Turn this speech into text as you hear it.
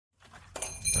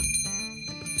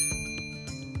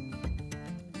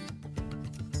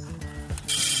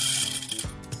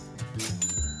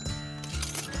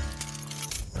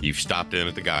You've stopped in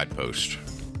at the Guidepost,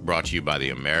 brought to you by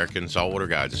the American Saltwater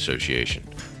Guides Association.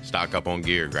 Stock up on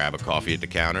gear, grab a coffee at the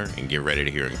counter, and get ready to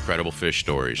hear incredible fish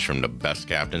stories from the best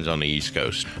captains on the East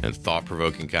Coast and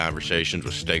thought-provoking conversations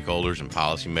with stakeholders and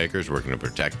policymakers working to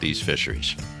protect these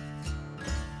fisheries.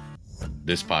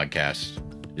 This podcast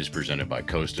is presented by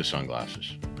Costa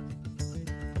Sunglasses.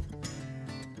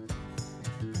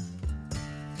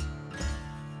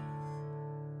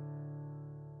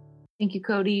 Thank you,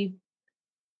 Cody.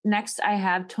 Next, I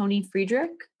have Tony Friedrich.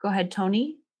 Go ahead,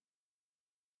 Tony.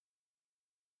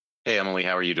 Hey, Emily,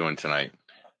 how are you doing tonight?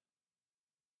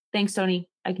 Thanks, Tony.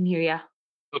 I can hear you.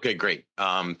 Okay, great.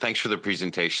 Thanks for the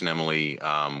presentation, Emily.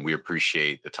 We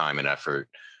appreciate the time and effort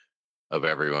of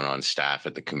everyone on staff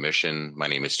at the Commission. My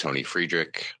name is Tony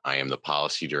Friedrich. I am the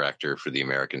Policy Director for the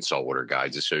American Saltwater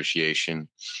Guides Association.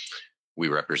 We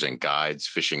represent guides,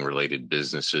 fishing-related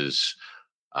businesses,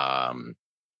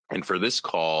 and for this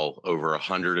call, over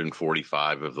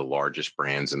 145 of the largest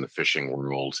brands in the fishing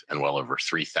world and well over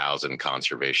 3,000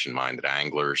 conservation-minded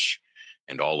anglers.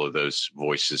 And all of those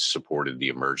voices supported the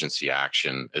emergency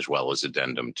action as well as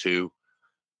Addendum 2.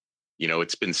 You know,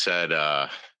 it's been said that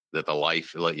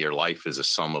your life is a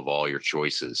sum of all your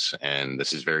choices. And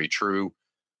this is very true.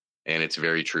 And it's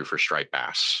very true for striped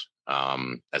bass.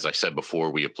 As I said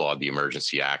before, we applaud the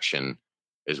emergency action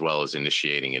as well as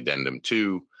initiating Addendum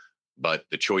 2. But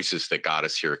the choices that got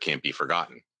us here can't be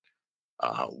forgotten.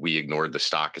 We ignored the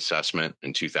stock assessment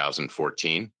in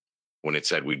 2014 when it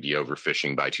said we'd be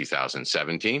overfishing by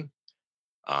 2017.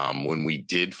 When we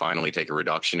did finally take a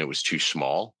reduction, it was too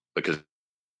small because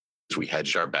we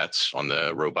hedged our bets on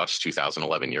the robust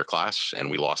 2011 year class,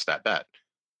 and we lost that bet.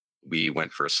 We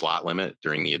went for a slot limit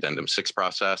during the Addendum 6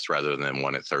 process rather than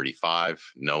one at 35,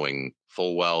 knowing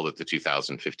full well that the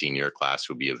 2015 year class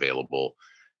would be available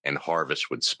and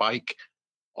harvest would spike.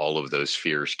 All of those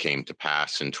fears came to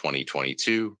pass in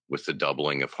 2022 with the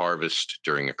doubling of harvest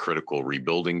during a critical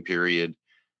rebuilding period.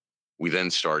 We then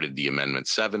started the Amendment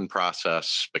 7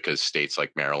 process because states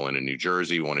like Maryland and New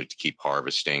Jersey wanted to keep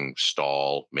harvesting,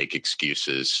 stall, make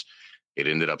excuses. It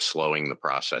ended up slowing the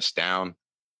process down.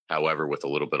 However, with a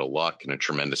little bit of luck and a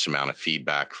tremendous amount of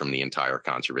feedback from the entire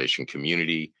conservation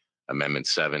community, Amendment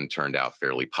 7 turned out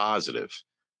fairly positive.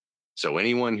 So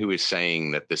anyone who is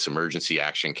saying that this emergency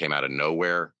action came out of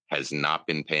nowhere has not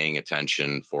been paying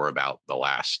attention for about the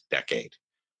last decade.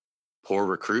 Poor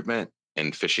recruitment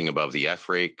and fishing above the F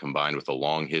rate, combined with a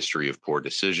long history of poor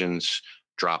decisions,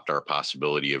 dropped our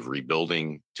possibility of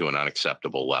rebuilding to an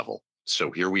unacceptable level. So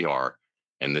here we are,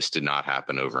 and this did not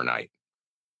happen overnight.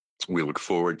 We look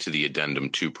forward to the Addendum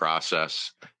 2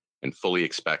 process and fully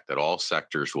expect that all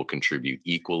sectors will contribute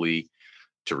equally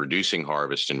to reducing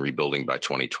harvest and rebuilding by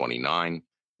 2029.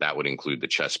 That would include the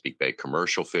Chesapeake Bay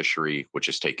commercial fishery, which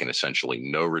has taken essentially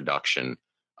no reduction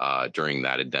during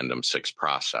that Addendum 6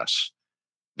 process.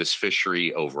 This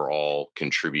fishery overall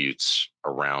contributes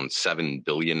around $7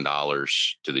 billion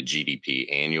to the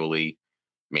GDP annually,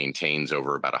 maintains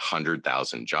over about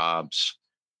 100,000 jobs.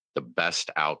 The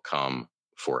best outcome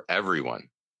for everyone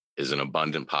is an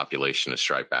abundant population of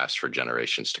striped bass for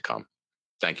generations to come.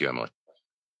 Thank you, Emily.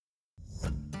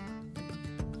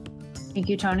 Thank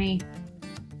you, Tony.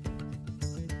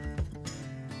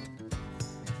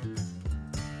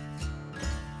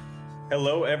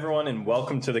 Hello, everyone, and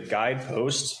welcome to the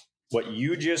Guidepost. What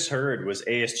you just heard was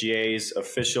ASGA's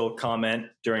official comment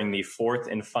during the fourth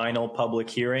and final public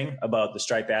hearing about the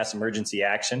striped bass emergency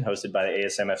action hosted by the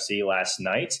ASMFC last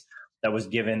night. That was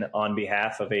given on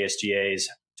behalf of ASGA's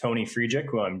Tony Friedrich,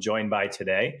 who I'm joined by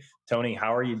today. Tony,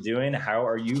 how are you doing? How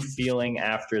are you feeling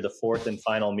after the fourth and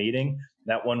final meeting?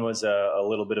 That one was a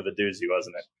little bit of a doozy,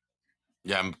 wasn't it?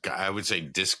 Yeah, I would say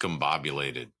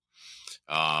discombobulated.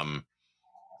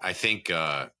 I think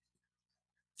the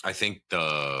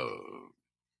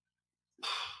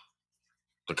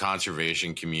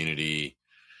conservation community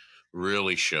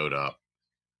really showed up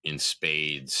in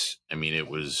spades. I mean, it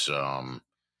was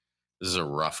this is a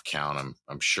rough count.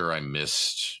 I'm sure I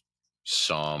missed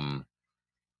some,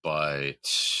 but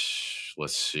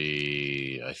let's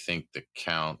see. I think the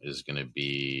count is going to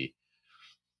be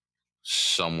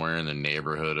somewhere in the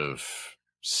neighborhood of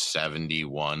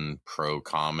 71 pro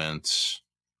comments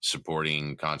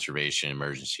supporting conservation,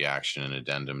 emergency action, and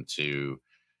Addendum 2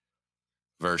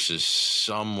 versus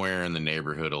somewhere in the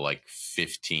neighborhood of like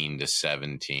 15 to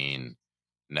 17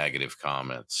 negative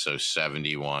comments. So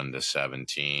 71 to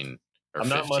 17 or I'm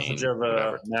not 15, much of a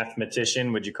whatever.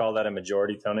 mathematician. Would you call that a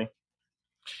majority, Tony?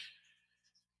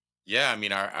 Yeah, I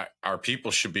mean, our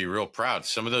people should be real proud.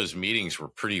 Some of those meetings were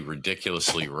pretty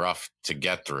ridiculously rough to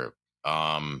get through.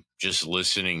 Just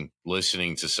listening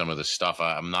to some of the stuff.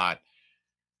 I'm not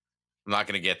I'm not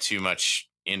going to get too much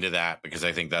into that because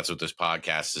I think that's what this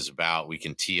podcast is about. We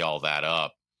can tee all that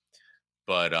up,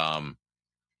 but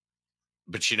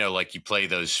like you play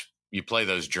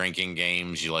those drinking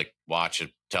games. You like watch a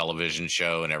television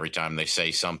show, and every time they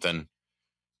say something,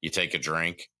 you take a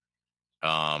drink.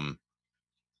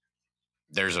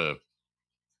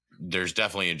 There's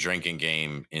definitely a drinking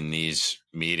game in these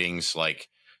meetings. Like,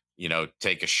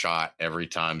 take a shot every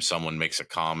time someone makes a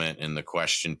comment in the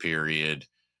question period.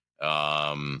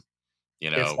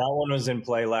 If that one was in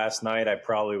play last night, I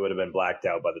probably would have been blacked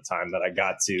out by the time that I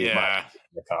got to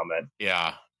the comment.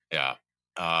 Yeah.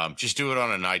 Just do it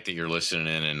on a night that you're listening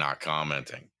in and not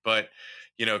commenting. But,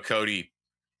 Cody,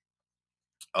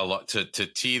 a lot to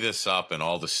tee this up and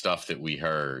all the stuff that we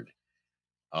heard.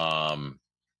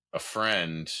 A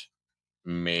friend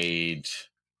made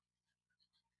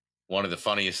one of the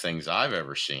funniest things I've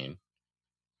ever seen.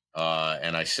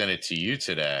 And I sent it to you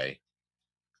today,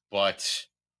 but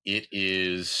it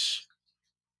is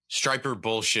Striper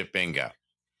bullshit bingo.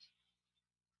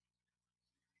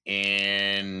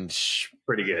 And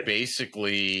pretty good.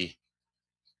 Basically,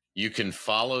 you can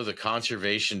follow the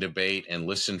conservation debate and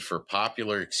listen for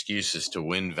popular excuses to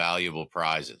win valuable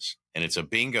prizes. And it's a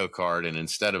bingo card. And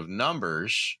instead of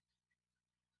numbers,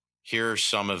 here's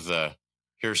some of the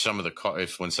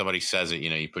if when somebody says it,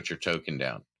 you put your token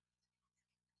down.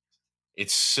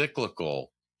 It's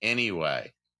cyclical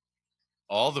anyway.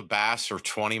 All the bass are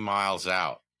 20 miles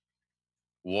out.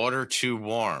 Water too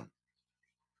warm.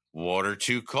 Water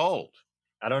too cold.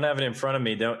 I don't have it in front of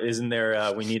me. Isn't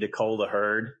there? We need to cull the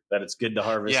herd. That it's good to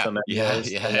harvest them.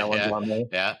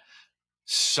 Yeah.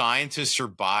 Scientists are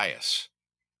biased.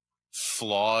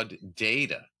 Flawed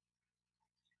data.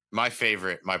 My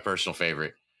personal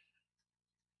favorite.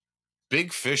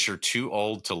 Big fish are too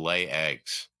old to lay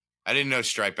eggs. I didn't know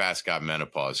striped bass got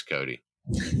menopause, Cody.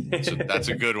 So that's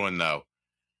a good one, though.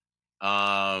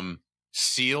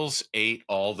 Seals ate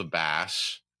all the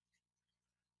bass.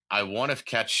 I want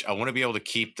to be able to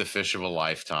keep the fish of a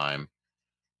lifetime.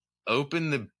 Open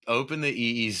the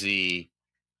EEZ.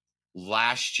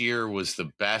 Last year was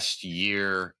the best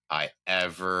year I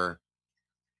ever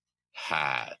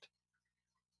had.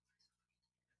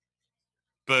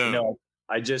 Boom.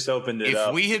 I just opened it up.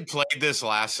 If we had played this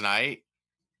last night,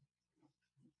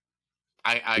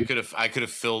 I could have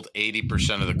filled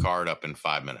 80% of the card up in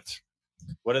 5 minutes.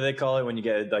 What do they call it when you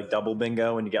get like double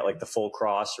bingo, when you get like the full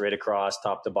cross right across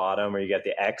top to bottom, or you get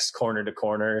the X corner to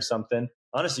corner or something?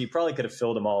 Honestly, you probably could have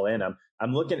filled them all in.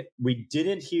 I'm looking. We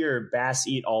didn't hear bass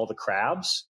eat all the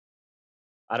crabs.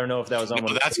 I don't know if that was on.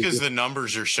 No, that's because the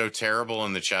numbers are so terrible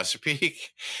in the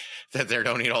Chesapeake that they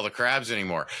don't eat all the crabs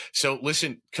anymore. So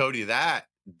listen, Cody, that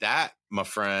my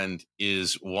friend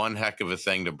is one heck of a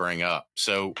thing to bring up.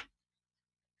 So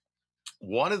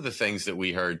one of the things that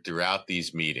we heard throughout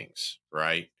these meetings,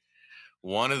 right?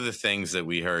 One of the things that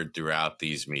we heard throughout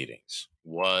these meetings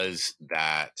was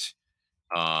that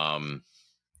the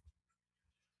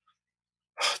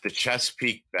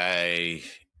Chesapeake Bay,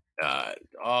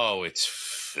 it's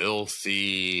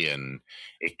filthy and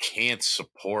it can't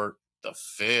support the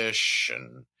fish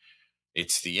and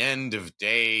it's the end of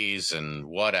days and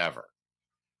whatever.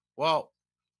 Well,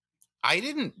 I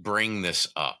didn't bring this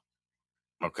up,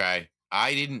 okay?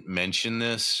 I didn't mention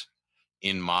this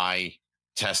in my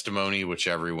testimony, which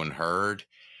everyone heard,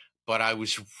 but I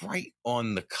was right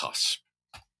on the cusp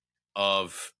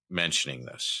of mentioning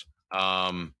this.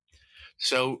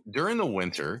 So during the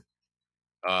winter,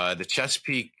 the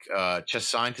Chesapeake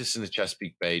scientists in the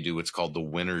Chesapeake Bay do what's called the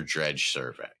winter dredge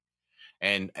survey.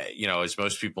 And, as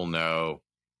most people know,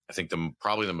 I think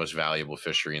probably the most valuable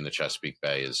fishery in the Chesapeake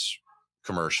Bay is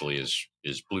commercially is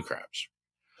blue crabs.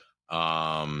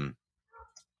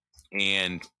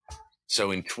 And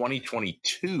so in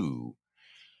 2022,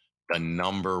 the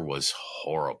number was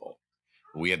horrible.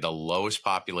 We had the lowest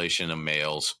population of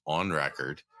males on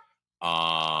record.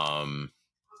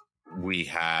 We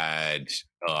had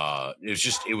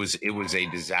it was a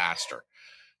disaster.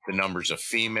 The numbers of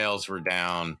females were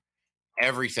down.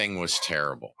 Everything was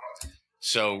terrible.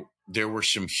 So there were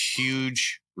some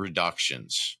huge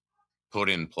reductions put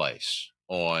in place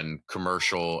on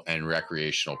commercial and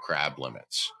recreational crab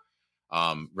limits.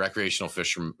 Recreational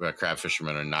crab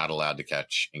fishermen are not allowed to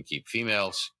catch and keep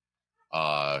females.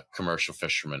 Commercial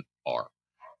fishermen are,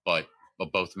 but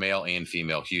both male and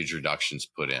female, huge reductions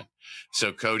put in.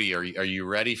 So Cody, are you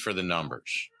ready for the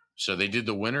numbers? So they did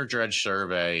the winter dredge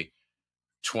survey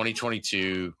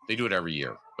 2022. They do it every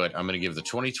year, but I'm going to give the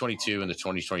 2022 and the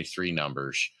 2023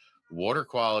 numbers. Water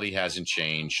quality hasn't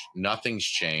changed. Nothing's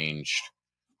changed.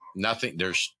 Nothing.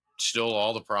 There's still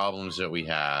all the problems that we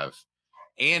have.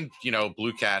 And,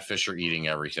 blue catfish are eating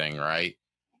everything, right?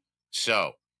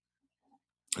 So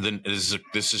then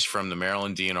this is from the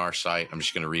Maryland DNR site. I'm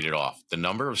just going to read it off. The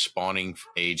number of spawning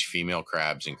age female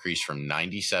crabs increased from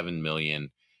 97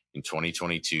 million in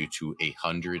 2022 to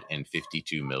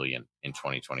 152 million in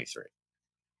 2023.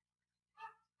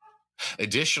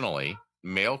 Additionally,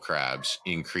 male crabs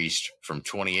increased from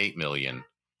 28 million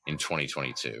in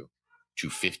 2022 to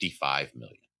 55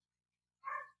 million.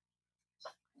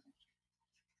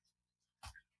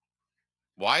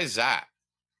 Why is that?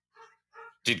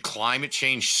 Did climate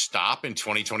change stop in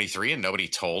 2023 and nobody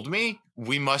told me?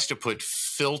 We must have put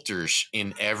filters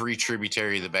in every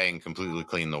tributary of the bay and completely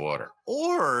cleaned the water.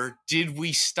 Or did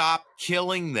we stop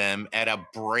killing them at a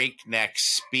breakneck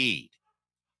speed?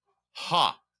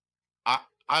 Huh.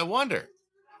 I wonder.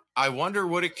 I wonder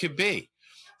what it could be.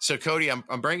 So, Cody,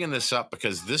 I'm bringing this up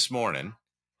because this morning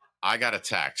I got a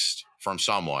text from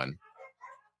someone,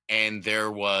 and there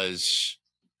was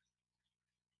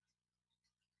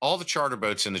all the charter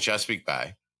boats in the Chesapeake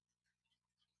Bay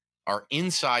are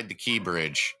inside the Key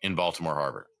Bridge in Baltimore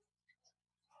Harbor.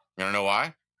 You want to know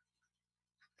why?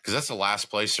 Because that's the last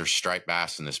place there's striped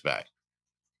bass in this bay.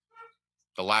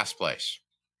 The last place.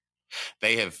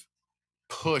 They have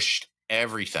pushed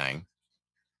everything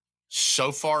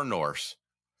so far north.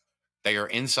 They are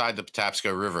inside the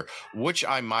Patapsco River, which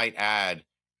I might add,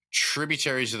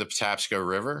 tributaries of the Patapsco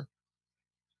River,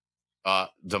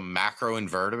 the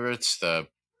macroinvertebrates,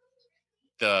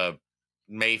 the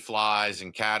mayflies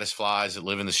and caddisflies that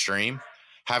live in the stream,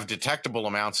 have detectable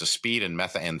amounts of speed and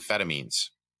methamphetamines.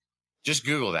 Just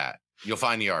Google that. You'll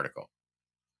find the article.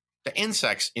 The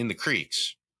insects in the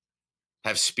creeks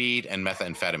have speed and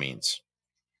methamphetamines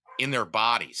in their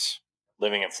bodies.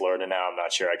 Living in Florida now, I'm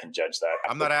not sure I can judge that.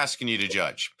 I'm not asking you to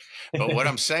judge. But what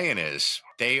I'm saying is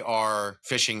they are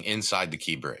fishing inside the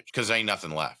Key Bridge because there ain't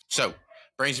nothing left. So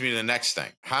brings me to the next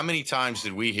thing. How many times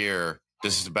did we hear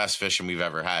this is the best fishing we've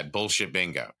ever had? Bullshit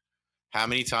bingo. How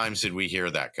many times did we hear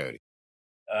that, Cody?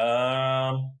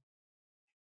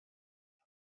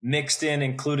 Mixed in,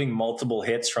 including multiple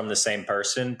hits from the same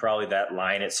person. Probably that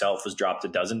line itself was dropped a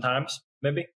dozen times,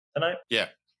 maybe tonight. Yeah.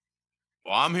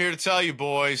 Well, I'm here to tell you,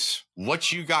 boys,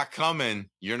 what you got coming,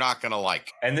 you're not going to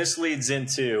like. And this leads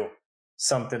into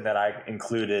something that I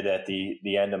included at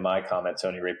the end of my comment,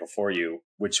 Tony, right before you,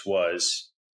 which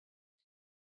was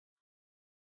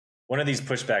one of these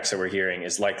pushbacks that we're hearing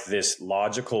is like this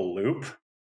logical loop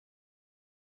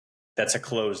that's a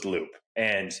closed loop.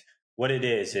 And what it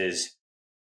is there's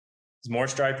more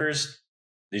stripers.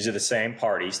 These are the same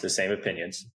parties, the same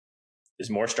opinions.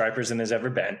 There's more stripers than there's ever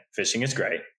been. Fishing is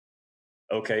great.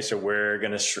 Okay, so we're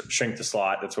going to shrink the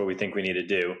slot. That's what we think we need to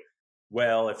do.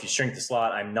 Well, if you shrink the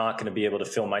slot, I'm not going to be able to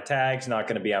fill my tags. I'm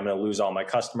going to lose all my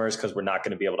customers because we're not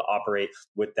going to be able to operate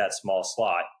with that small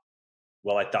slot.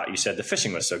 Well, I thought you said the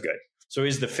fishing was so good. So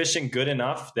is the fishing good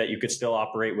enough that you could still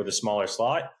operate with a smaller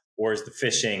slot? Or is the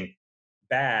fishing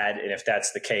bad? And if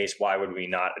that's the case, why would we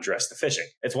not address the fishing?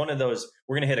 It's one of those,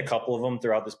 we're going to hit a couple of them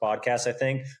throughout this podcast, I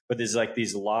think, but there's like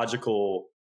these logical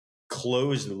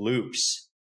closed loops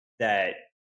that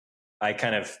I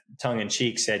kind of tongue in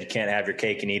cheek said you can't have your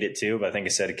cake and eat it too, but I think I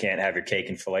said you can't have your cake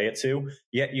and fillet it too.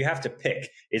 Yet you have to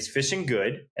pick. Is fishing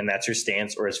good and that's your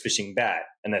stance, or is fishing bad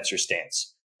and that's your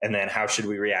stance? And then how should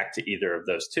we react to either of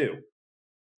those two?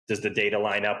 Does the data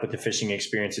line up with the fishing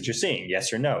experience that you're seeing?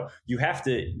 Yes or no? You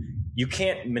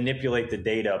can't manipulate the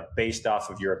data based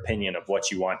off of your opinion of what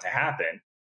you want to happen.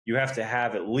 You have to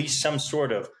have at least some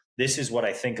sort of, this is what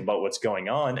I think about what's going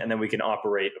on, and then we can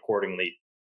operate accordingly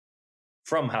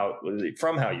from how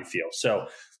you feel. So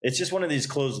it's just one of these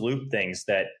closed loop things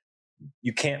that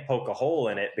you can't poke a hole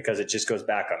in it because it just goes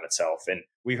back on itself. And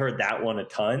we heard that one a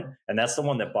ton. And that's the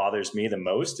one that bothers me the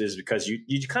most, is because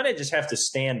you kind of just have to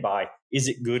stand by, is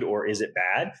it good or is it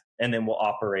bad? And then we'll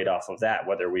operate off of that,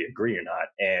 whether we agree or not.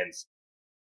 And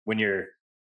when you're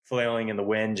flailing in the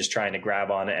wind, just trying to grab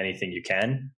onto anything you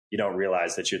can, you don't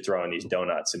realize that you're throwing these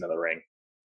donuts into the ring.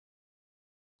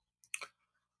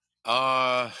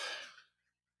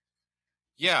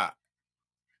 Yeah.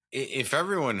 If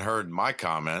everyone heard my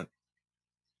comment,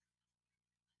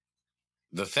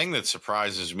 the thing that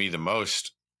surprises me the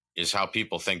most is how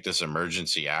people think this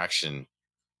emergency action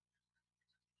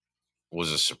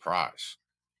was a surprise.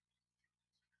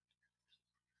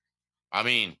 I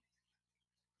mean,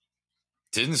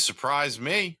 didn't surprise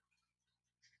me.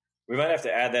 We might have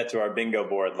to add that to our bingo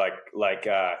board, like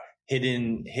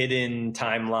hidden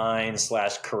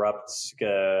timeline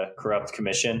 / corrupt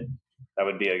commission. That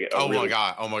would be a oh really- my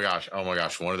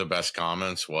gosh. One of the best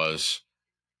comments was,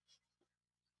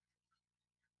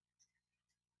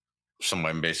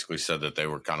 someone basically said that they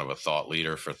were kind of a thought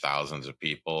leader for thousands of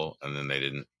people, and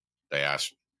then they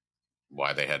asked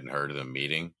why they hadn't heard of the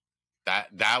meeting.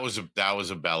 That was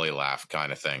a belly laugh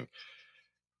kind of thing.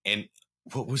 And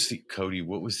what was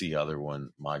the other one?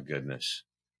 My goodness,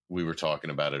 we were talking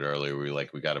about it earlier. We were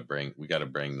like, we got to bring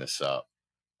this up.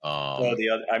 Well,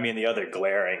 the other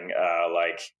glaring,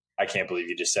 I can't believe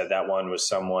you just said that one, was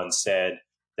someone said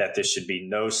that there should be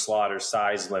no slaughter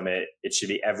size limit. It should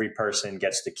be every person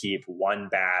gets to keep one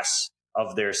bass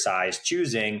of their size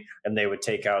choosing, and they would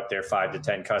take out their 5 to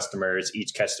 10 customers,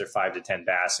 each catch their 5 to 10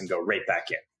 bass and go right back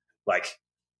in. Like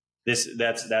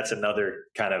that's another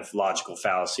kind of logical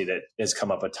fallacy that has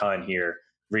come up a ton here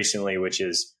recently, which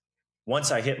is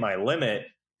once I hit my limit,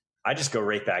 I just go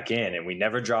right back in, and we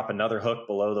never drop another hook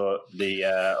below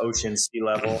the ocean sea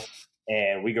level.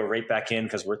 And we go right back in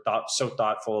because we're so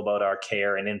thoughtful about our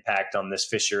care and impact on this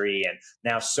fishery. And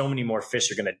now so many more fish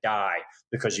are going to die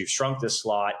because you've shrunk this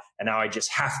slot. And now I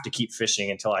just have to keep fishing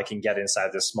until I can get inside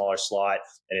this smaller slot.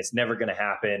 And it's never going to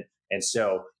happen. And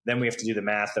so then we have to do the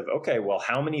math of, okay, well,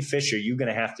 how many fish are you going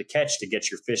to have to catch to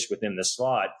get your fish within the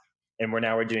slot? And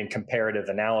we're doing comparative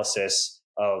analysis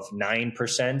of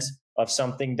 9% of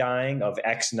something dying of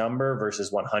X number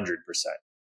versus 100%.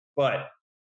 But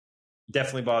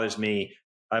definitely bothers me.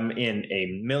 I'm in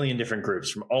a million different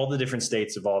groups from all the different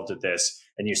states involved with this.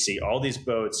 And you see all these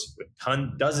boats with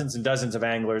dozens and dozens of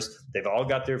anglers. They've all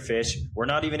got their fish. We're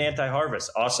not even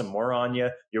anti-harvest. Awesome. More on you.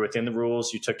 You're within the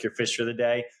rules. You took your fish for the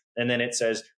day. And then it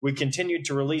says, we continued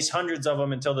to release hundreds of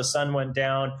them until the sun went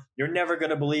down. You're never going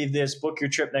to believe this. Book your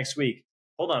trip next week.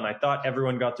 Hold on. I thought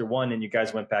everyone got their one and you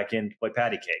guys went back in to play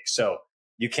patty cake. So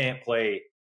you can't play.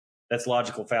 That's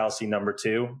logical fallacy number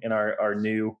 2 in our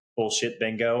new bullshit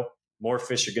bingo. More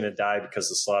fish are going to die because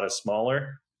the slot is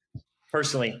smaller.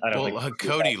 Personally, I don't think.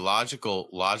 Cody,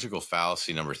 logical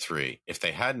fallacy number 3. If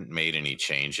they hadn't made any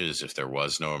changes, if there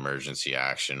was no emergency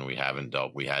action, we hadn't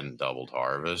doubled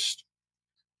harvest.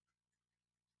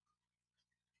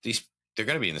 They're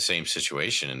going to be in the same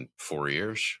situation in 4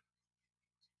 years.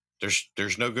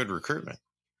 There's no good recruitment.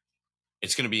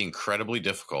 It's going to be incredibly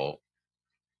difficult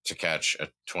to catch a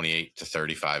 28 to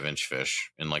 35 inch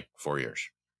fish in like 4 years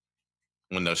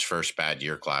when those first bad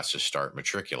year classes start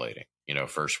matriculating.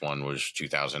 First one was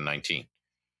 2019.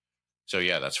 So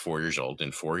yeah, that's 4 years old.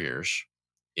 In 4 years,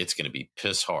 it's going to be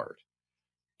piss hard.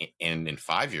 And in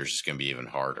 5 years, it's going to be even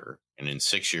harder. And in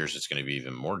 6 years, it's going to be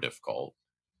even more difficult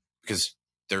because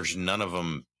there's not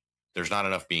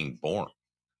enough being born.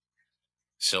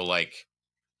 So like,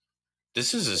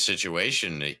 this is a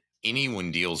situation that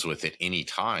anyone deals with at any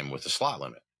time with a slot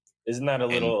limit. Isn't that a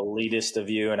little elitist of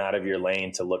you and out of your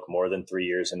lane to look more than 3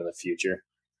 years into the future?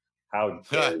 How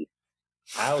dare you?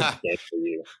 How dare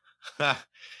you?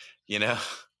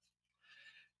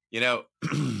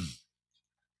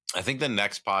 I think the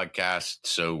next podcast,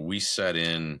 so we set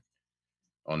in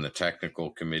on the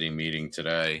technical committee meeting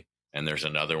today, and there's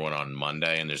another one on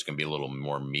Monday, and there's going to be a little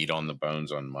more meat on the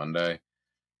bones on Monday.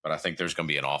 But I think there's going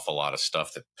to be an awful lot of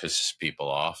stuff that pisses people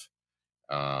off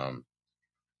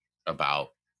about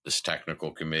this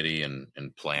technical committee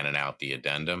and planning out the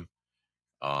addendum.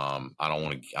 I don't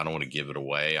want to give it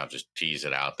away. I'll just tease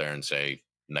it out there and say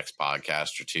next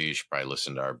podcast or 2, you should probably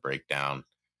listen to our breakdown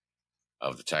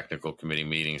of the technical committee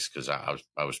meetings, because I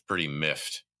was pretty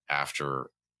miffed after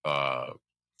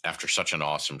such an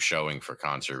awesome showing for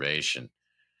conservation.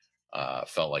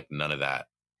 Felt like none of that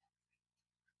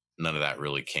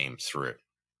really came through.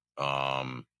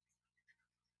 One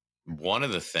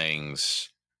of the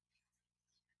things,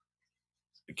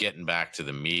 getting back to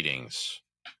the meetings,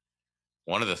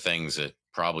 one of the things that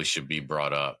probably should be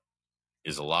brought up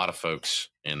is a lot of folks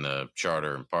in the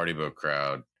charter and party boat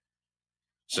crowd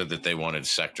said that they wanted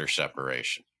sector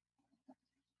separation.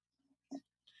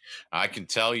 I can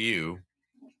tell you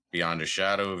beyond a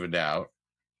shadow of a doubt,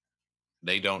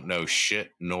 they don't know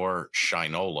shit nor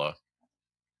shinola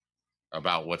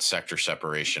about what sector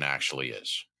separation actually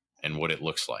is and what it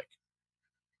looks like.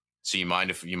 So you mind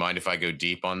if I go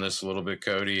deep on this a little bit,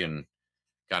 Cody, and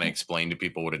kind of explain to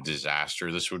people what a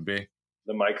disaster this would be?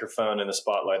 The microphone and the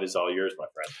spotlight is all yours, my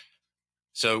friend.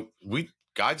 So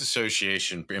Guides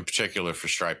Association, in particular for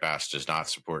striped bass, does not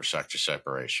support sector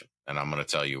separation, and I'm going to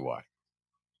tell you why.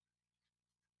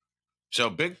 So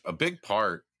a big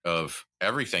part of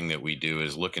everything that we do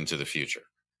is look into the future.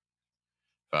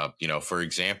 For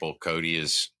example, Cody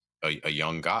is a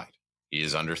young guide. He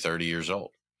is under 30 years old.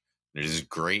 It is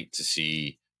great to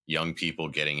see young people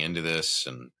getting into this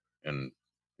and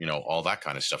all that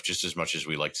kind of stuff, just as much as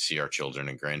we like to see our children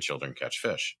and grandchildren catch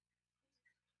fish.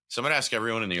 So I'm going to ask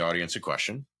everyone in the audience a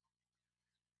question.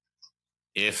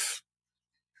 If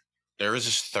there is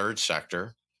this third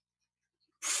sector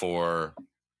for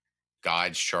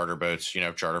guides, charter boats,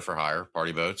 charter for hire,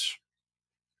 party boats.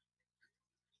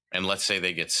 And let's say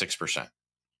they get 6%.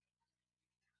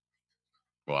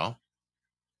 Well,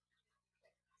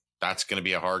 that's going to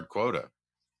be a hard quota,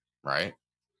 right?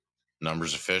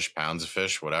 Numbers of fish, pounds of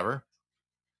fish, whatever.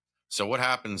 So what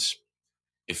happens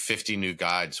if 50 new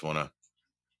guides want to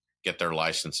get their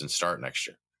license and start next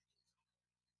year?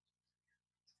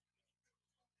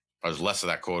 There's less of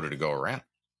that quota to go around.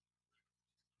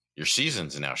 Your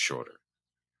season's now shorter.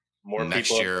 More next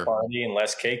people year, at the party and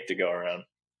less cake to go around.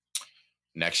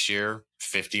 Next year,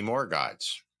 50 more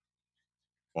guides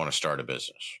want to start a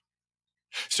business.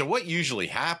 So what usually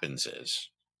happens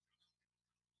is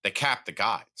they cap the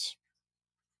guides.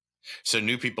 So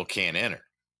new people can't enter.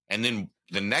 And then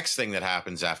the next thing that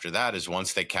happens after that is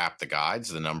once they cap the guides,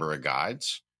 the number of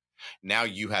guides, now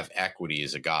you have equity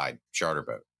as a guide, charter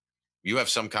boat. You have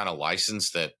some kind of license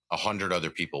that 100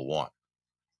 other people want.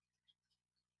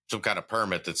 Some kind of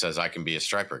permit that says I can be a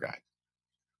striper guide.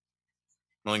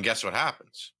 Well, and guess what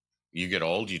happens? You get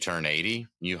old, you turn 80,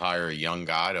 you hire a young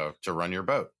guy to run your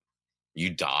boat.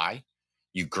 You die,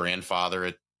 you grandfather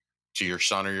it to your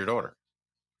son or your daughter.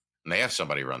 And they have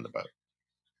somebody run the boat.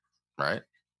 Right?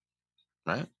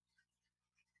 Right?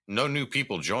 No new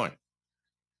people join.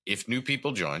 If new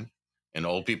people join and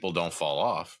old people don't fall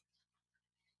off,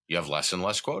 you have less and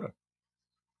less quota.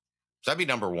 So that'd be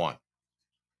number one.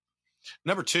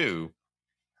 Number two,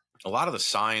 a lot of the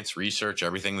science, research,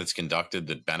 everything that's conducted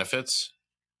that benefits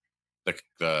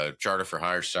the charter for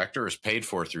hire sector is paid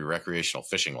for through recreational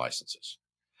fishing licenses.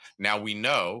 Now, we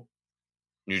know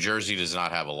New Jersey does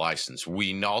not have a license.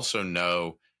 We also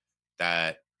know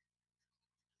that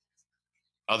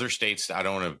other states that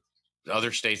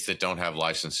don't have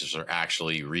licenses are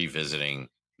actually revisiting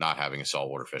not having a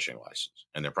saltwater fishing license.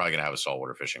 And they're probably going to have a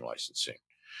saltwater fishing license soon.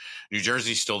 New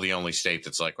Jersey's still the only state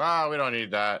that's like, we don't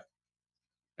need that.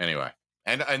 Anyway,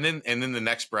 and then the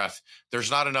next breath,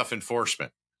 there's not enough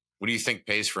enforcement. What do you think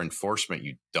pays for enforcement,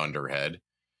 you dunderhead?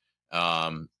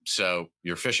 So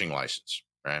your fishing license,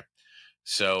 right?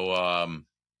 So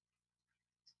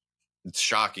it's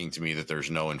shocking to me that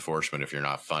there's no enforcement if you're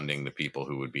not funding the people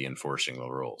who would be enforcing the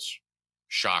rules.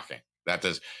 Shocking. That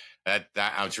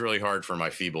it's really hard for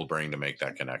my feeble brain to make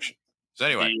that connection. So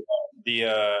anyway,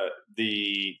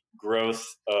 the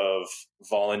growth of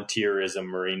volunteerism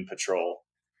Marine Patrol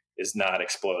is not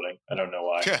exploding. I don't know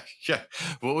why. Yeah.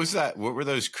 What was that? What were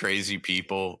those crazy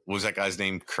people? What was that guy's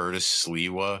name? Curtis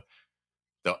Sliwa,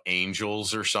 the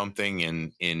Angels or something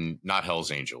in not Hell's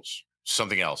Angels,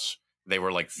 something else. They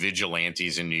were like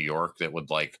vigilantes in New York that would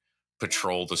like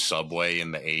patrol the subway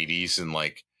in the 80s and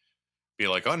like be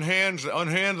like, unhand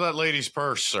that lady's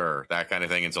purse, sir. That kind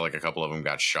of thing until like a couple of them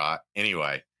got shot.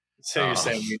 Anyway. So you're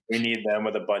saying we need them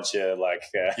with a bunch of like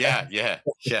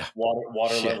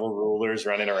water level rulers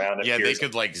running around. Yeah, they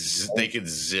could they could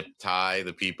zip tie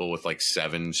the people with like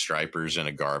 7 stripers in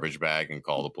a garbage bag and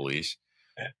call the police.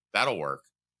 That'll work.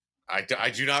 I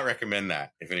do not recommend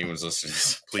that. If anyone's listening,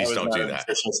 please don't do that.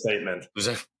 Official statement.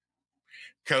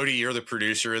 Cody, you're the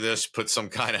producer of this. Put some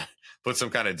kind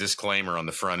of disclaimer on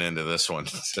the front end of this one.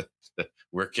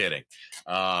 We're kidding.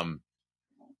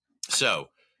 So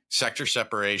sector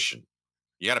separation,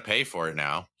 you got to pay for it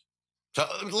now. So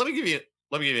let me give you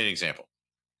an example.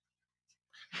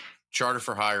 Charter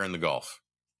for hire in the Gulf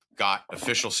got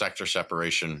official sector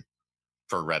separation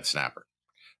for red snapper,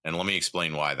 and let me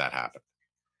explain why that happened.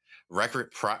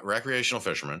 Recreational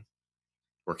fishermen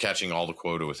were catching all the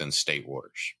quota within state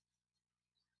waters.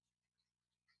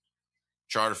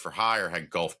 Charter for hire had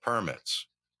Gulf permits,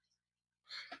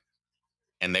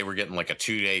 and they were getting like a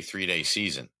 2-day, 3-day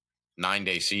season,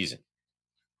 9-day season,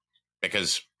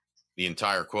 because the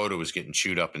entire quota was getting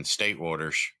chewed up in state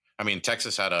waters. I mean,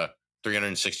 Texas had a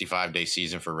 365-day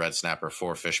season for red snapper,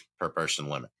 4 fish per person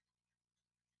limit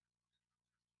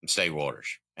in state waters.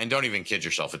 And don't even kid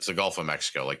yourself. It's the Gulf of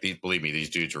Mexico. Like, believe me, these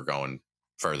dudes were going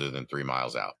further than 3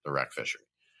 miles out, the wreck fishery.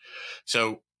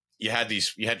 So you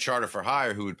had charter for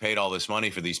hire who had paid all this money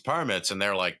for these permits, and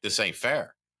they're like, this ain't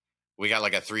fair. We got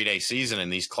like a 3-day season,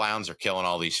 and these clowns are killing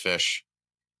all these fish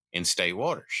in state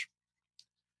waters.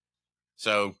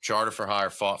 So charter for hire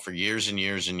fought for years and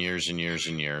years and years and years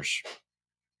and years.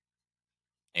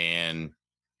 And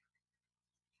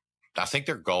I think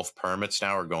their Gulf permits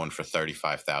now are going for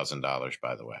 $35,000,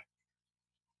 by the way.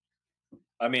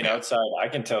 I mean, outside, I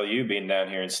can tell you being down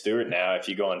here in Stewart now, if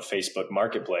you go on Facebook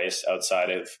Marketplace outside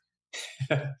of,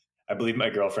 I believe my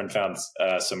girlfriend found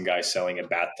some guy selling a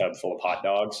bathtub full of hot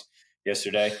dogs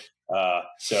yesterday.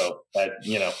 So that,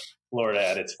 Florida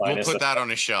at its We'll finest. put that on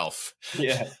a shelf.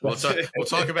 Yeah, we'll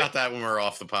talk about that when we're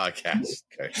off the podcast.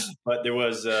 Okay. But there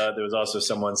was also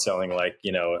someone selling like,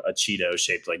 a Cheeto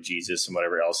shaped like Jesus and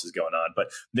whatever else is going on.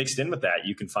 But mixed in with that,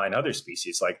 you can find other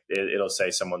species. Like it'll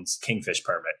say someone's kingfish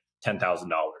permit, $10,000,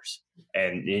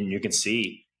 and you can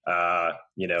see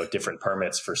different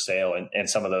permits for sale, and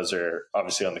some of those are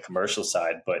obviously on the commercial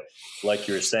side. But like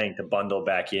you were saying, to bundle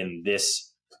back in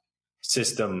this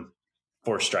system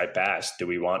for striped bass, do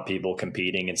we want people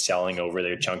competing and selling over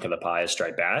their chunk of the pie as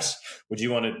striped bass? Would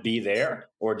you want to be there,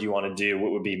 or do you want to do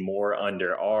what would be more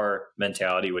under our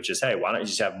mentality, which is, hey, why don't you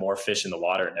just have more fish in the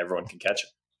water and everyone can catch it?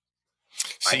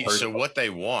 See, so what they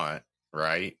want,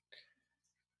 right?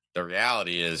 The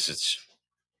reality is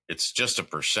it's just a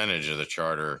percentage of the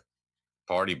charter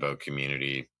party boat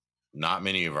community. Not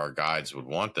many of our guides would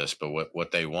want this, but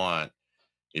what they want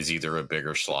is either a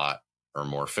bigger slot or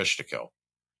more fish to kill,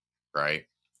 right?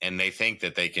 And they think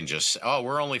that they can just,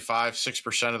 we're only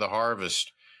 5-6% of the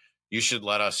harvest. You should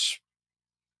let us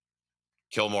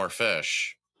kill more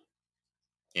fish,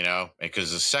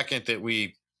 because the second that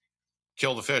we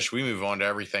kill the fish, we move on to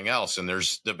everything else. And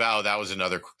there's that was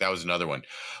another one.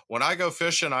 When I go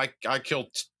fishing, I kill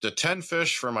the 10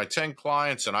 fish for my 10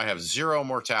 clients and I have 0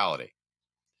 mortality.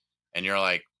 And you're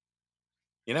like,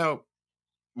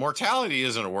 mortality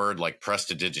isn't a word like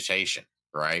prestidigitation,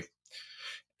 right?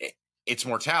 It's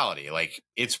mortality. Like,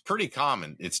 it's pretty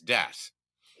common. It's death.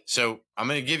 So I'm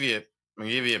going to give you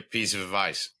a piece of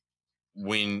advice.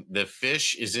 When the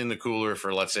fish is in the cooler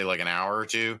for, let's say, like an hour or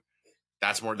two,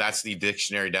 that's the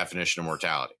dictionary definition of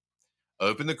mortality.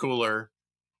 Open the cooler,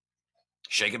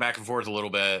 shake it back and forth a little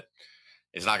bit.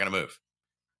 It's not going to move.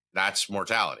 That's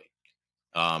mortality.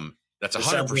 That's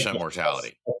 100%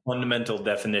 mortality. A fundamental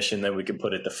definition that we could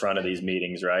put at the front of these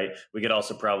meetings, right? We could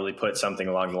also probably put something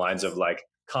along the lines of like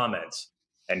comments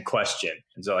and question.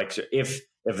 And so if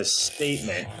a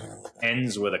statement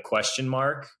ends with a question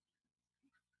mark,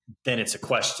 then it's a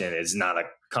question. It's not a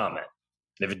comment.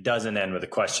 And if it doesn't end with a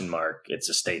question mark, it's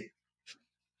a statement.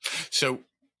 So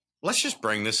let's just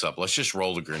bring this up. Let's just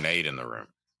roll the grenade in the room.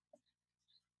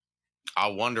 I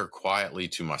wonder quietly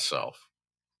to myself,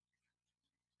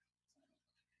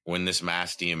 when this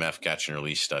mass DMF catch and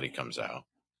release study comes out,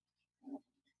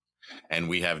 and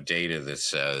we have data that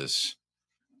says,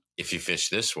 if you fish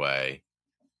this way,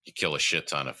 you kill a shit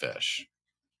ton of fish.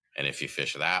 And if you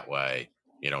fish that way,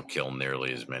 you don't kill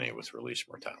nearly as many with release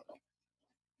mortality.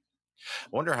 I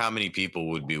wonder how many people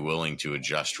would be willing to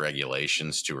adjust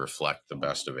regulations to reflect the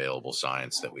best available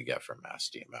science that we get from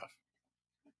mass DMF,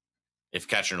 if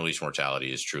catch and release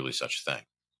mortality is truly such a thing.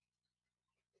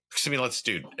 Because, let's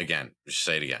do again, just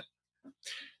say it again.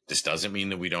 This doesn't mean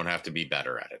that we don't have to be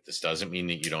better at it. This doesn't mean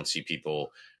that you don't see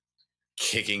people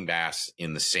kicking bass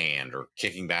in the sand or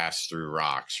kicking bass through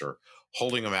rocks or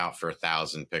holding them out for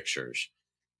 1,000 pictures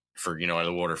for, out of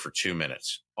the water for 2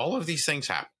 minutes. All of these things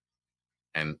happen.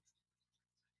 And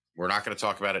we're not going to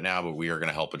talk about it now, but we are going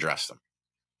to help address them.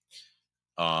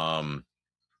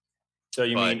 So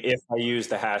you mean if I use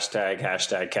the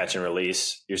hashtag catch and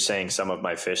release, you're saying some of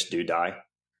my fish do die?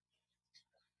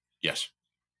 Yes.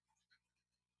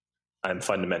 I'm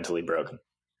fundamentally broken.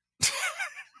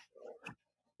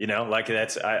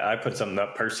 That's, I put something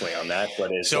up personally on that,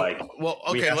 but it's that,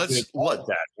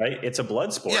 right? It's a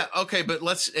blood sport. Yeah. Okay. But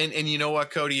and you know what,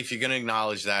 Cody, if you're going to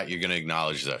acknowledge that, you're going to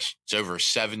acknowledge this. It's over a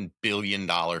 $7 billion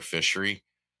fishery.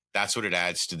 That's what it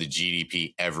adds to the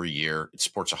GDP every year. It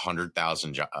supports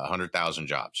 100,000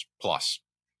 jobs plus.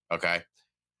 Okay.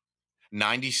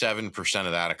 97%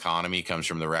 of that economy comes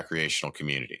from the recreational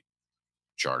community.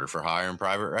 Charter for hire and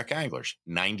private rec anglers,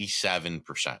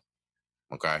 97%.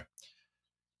 Okay.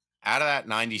 Out of that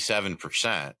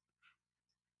 97%,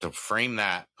 to frame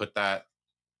that, put that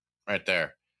right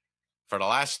there. For the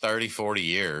last 30, 40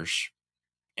 years,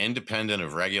 independent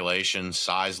of regulations,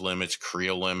 size limits,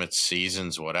 creel limits,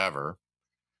 seasons, whatever,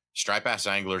 striped bass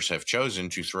anglers have chosen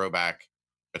to throw back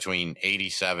between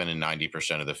 87 and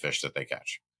 90% of the fish that they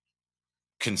catch.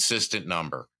 Consistent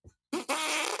number.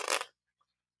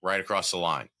 Right across the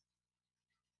line.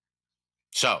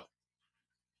 So,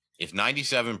 if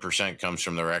 97% comes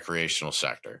from the recreational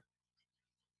sector,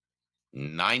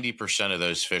 90% of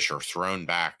those fish are thrown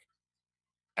back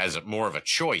as more of a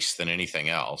choice than anything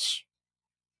else.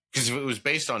 Because if it was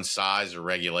based on size or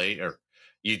regulate, or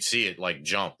you'd see it like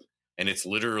jump, and it's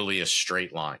literally a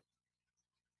straight line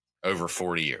over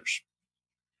 40 years.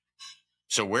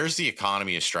 So where's the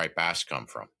economy of striped bass come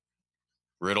from?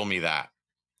 Riddle me that.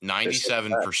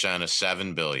 97% of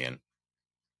 7 billion.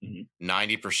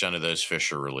 90% of those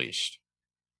fish are released.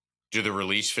 Do the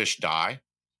released fish die?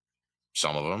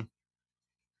 Some of them.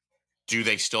 Do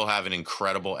they still have an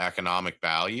incredible economic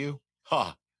value?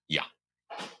 Huh. Yeah.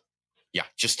 Yeah.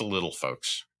 Just a little,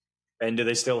 folks. And do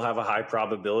they still have a high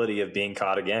probability of being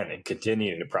caught again and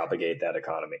continuing to propagate that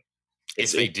economy?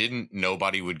 If they didn't,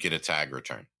 nobody would get a tag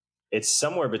return. It's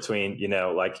somewhere between,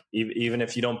 like even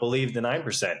if you don't believe the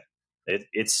 9%,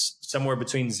 it's somewhere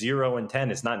between 0 and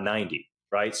 10. It's not 90,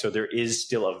 right? So there is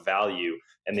still a value,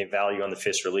 and the value on the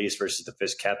fish release versus the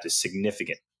fish kept is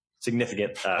significant gap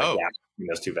between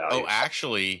those two values. Oh,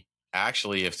 actually,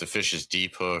 if the fish is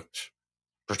deep hooked,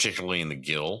 particularly in the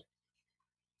gill,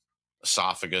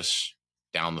 esophagus,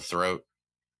 down the throat,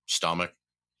 stomach,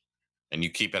 and you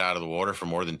keep it out of the water for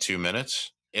more than 2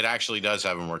 minutes, it actually does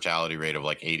have a mortality rate of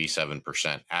like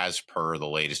 87%, as per the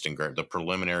latest I don't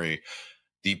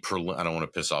want to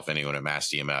piss off anyone at Mass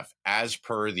DMF. As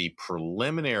per the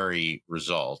preliminary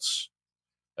results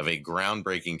of a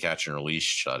groundbreaking catch and release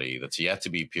study that's yet to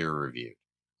be peer reviewed,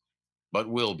 but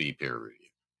will be peer reviewed.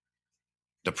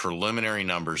 The preliminary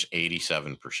number's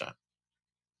 87%.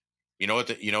 You know what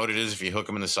it is if you hook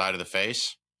them in the side of the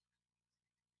face?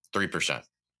 3%.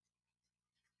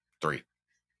 3.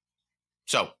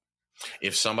 So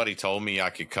if somebody told me I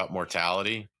could cut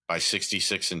mortality by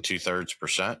 66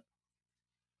 2/3%,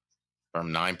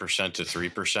 from 9% to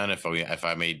 3% if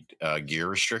I made gear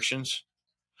restrictions,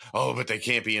 but they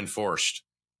can't be enforced.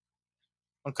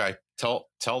 Okay, tell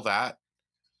that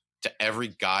to every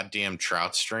goddamn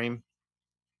trout stream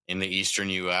in the eastern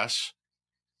U.S.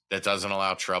 that doesn't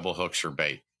allow treble hooks or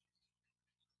bait.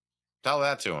 Tell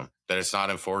that to them, that it's not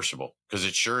enforceable, because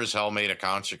it sure as hell made a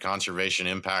conservation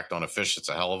impact on a fish that's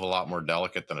a hell of a lot more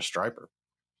delicate than a striper.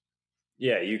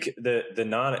 Yeah,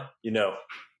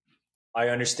 I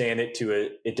understand it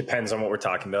it depends on what we're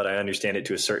talking about. I understand it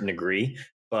to a certain degree,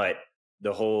 but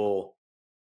the whole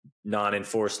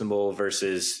non-enforceable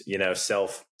versus,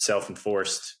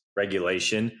 self-enforced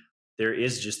regulation, there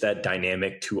is just that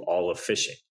dynamic to all of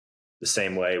fishing. The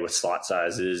same way with slot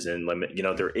sizes and limit,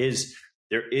 there is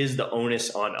the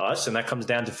onus on us, and that comes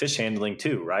down to fish handling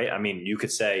too, right? I mean, you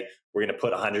could say we're going to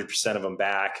put 100% of them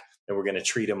back, and we're going to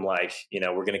treat them like,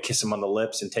 we're going to kiss them on the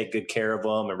lips and take good care of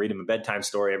them and read them a bedtime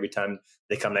story every time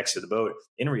they come next to the boat.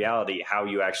 In reality, how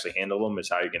you actually handle them is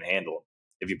how you're going to handle them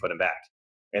if you put them back.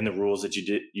 And the rules that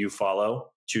you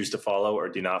follow, choose to follow or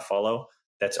do not follow,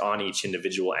 that's on each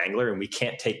individual angler. And we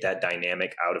can't take that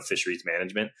dynamic out of fisheries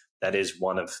management. That is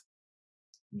one of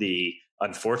the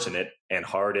unfortunate and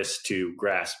hardest to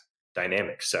grasp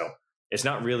dynamics. So it's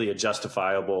not really a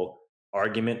justifiable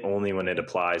argument only when it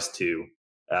applies to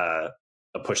a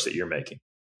push that you're making.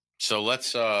 So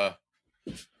let's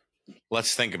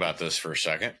think about this for a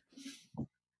second.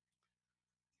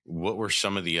 What were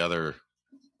some of the other?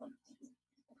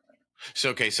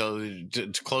 So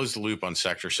to close the loop on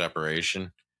sector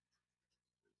separation,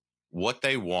 what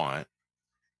they want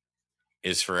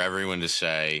is for everyone to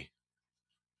say,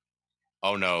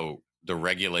 oh no, the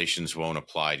regulations won't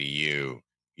apply to you.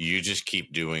 You just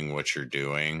keep doing what you're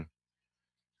doing,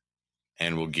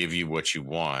 and we'll give you what you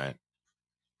want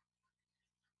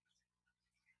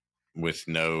with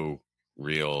no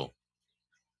real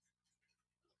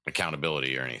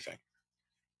accountability or anything.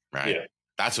 Right? Yeah.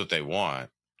 That's what they want.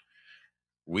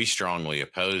 We strongly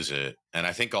oppose it. And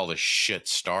I think all the shit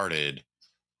started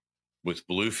with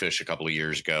bluefish a couple of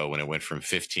years ago when it went from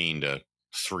 15 to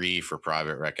 3 for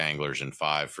private rec anglers and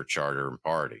 5 for charter and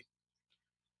party.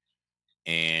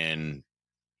 And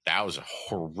that was a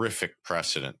horrific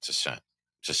precedent to send.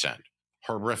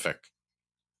 Horrific.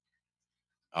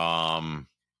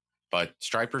 But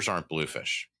stripers aren't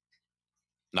bluefish.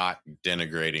 Not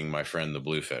denigrating my friend the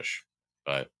bluefish,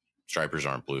 but stripers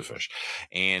aren't bluefish.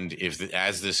 And if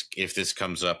this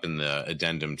comes up in the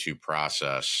addendum 2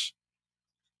 process,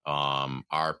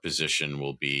 our position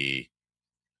will be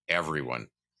everyone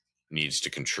needs to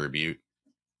contribute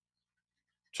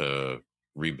to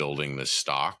rebuilding this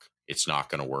stock. It's not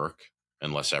going to work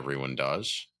unless everyone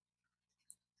does.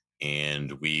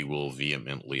 And we will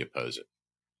vehemently oppose it.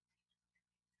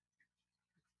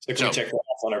 So can we check that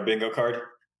off on our bingo card?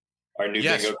 Our new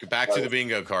bingo card. Back to the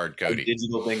bingo card, Cody.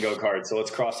 Digital bingo card. So let's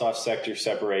cross off sector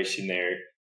separation there.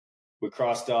 We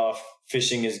crossed off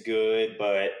fishing is good,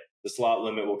 but the slot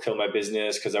limit will kill my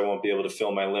business because I won't be able to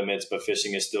fill my limits, but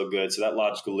fishing is still good. So that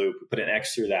logical loop, we put an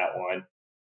X through that one.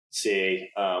 See,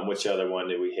 which other one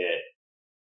did we hit?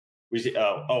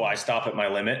 I stop at my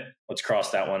limit. Let's cross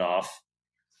that one off.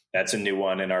 That's a new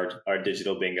one in our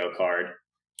digital bingo card.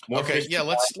 Okay, yeah,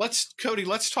 let's Cody,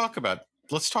 let's talk about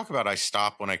I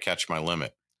stop when I catch my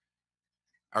limit.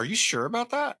 Are you sure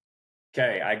about that?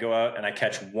 Okay, I go out and I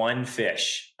catch one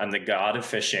fish. I'm the god of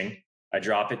fishing. I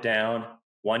drop it down,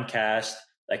 one cast,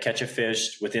 I catch a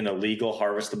fish within a legal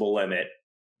harvestable limit,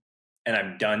 and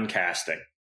I'm done casting.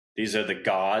 These are the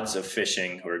gods of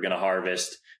fishing who are going to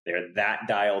harvest. They're that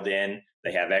dialed in.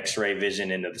 They have x-ray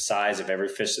vision into the size of every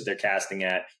fish that they're casting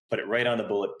at, put it right on the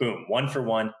bullet, boom, 1 for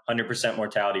 1, 100%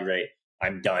 mortality rate.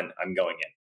 I'm done. I'm going in.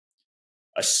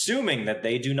 Assuming that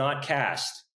they do not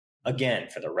cast again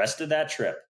for the rest of that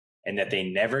trip and that they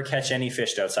never catch any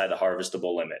fish outside the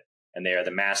harvestable limit, and they are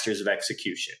the masters of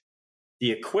execution.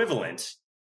 The equivalent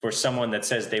for someone that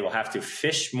says they will have to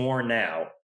fish more now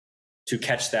to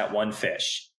catch that one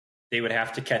fish, they would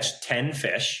have to catch 10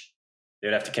 fish. They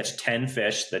would have to catch 10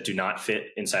 fish that do not fit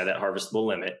inside that harvestable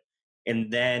limit.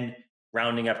 And then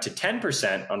rounding up to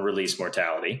 10% on release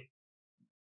mortality,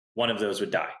 one of those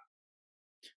would die.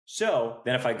 So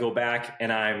then if I go back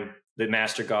and I'm the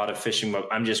master god of fishing,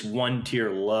 I'm just one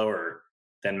tier lower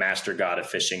than master god of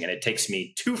fishing. And it takes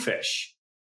me 2 fish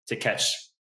to catch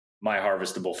my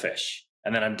harvestable fish.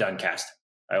 And then I'm done casting.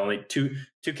 I only two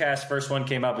casts. First one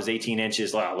came up was 18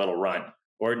 inches, a little run.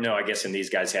 Or no, I guess in these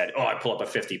guys had, I pull up a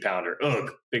 50 pounder. Ugh,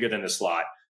 bigger than the slot.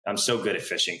 I'm so good at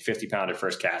fishing. 50 pounder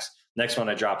first cast. Next one,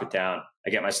 I drop it down.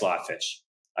 I get my slot fish.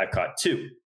 I've caught 2.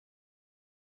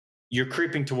 You're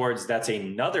creeping towards that's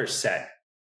another set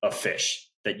of fish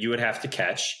that you would have to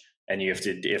catch. And you have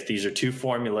to, if these are 2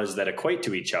 formulas that equate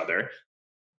to each other,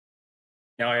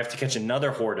 now I have to catch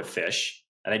another horde of fish.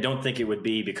 And I don't think it would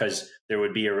be because there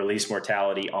would be a release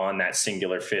mortality on that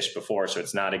singular fish before. So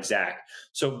it's not exact.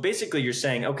 So basically you're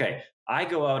saying, okay, I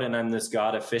go out and I'm this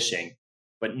god of fishing,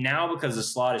 but now because the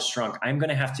slot is shrunk, I'm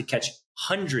going to have to catch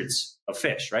hundreds of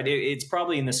fish, right? It's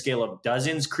probably in the scale of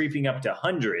dozens creeping up to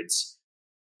hundreds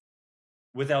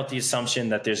without the assumption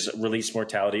that there's release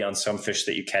mortality on some fish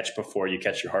that you catch before you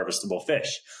catch your harvestable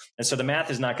fish. And so the math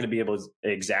is not going to be able to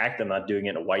exact. I'm not doing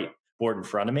it in a whiteboard in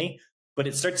front of me, but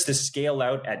it starts to scale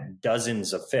out at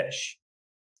dozens of fish.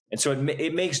 And so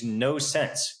it makes no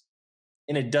sense.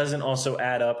 And it doesn't also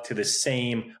add up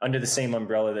to under the same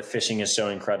umbrella that fishing is so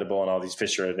incredible and all these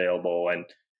fish are available. And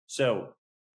so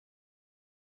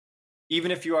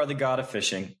even if you are the god of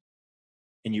fishing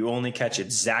and you only catch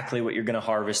exactly what you're going to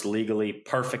harvest legally,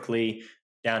 perfectly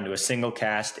down to a single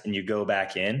cast, and you go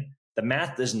back in, the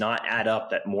math does not add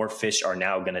up that more fish are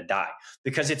now going to die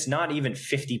because it's not even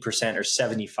 50% or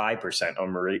 75%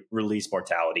 on release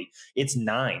mortality. It's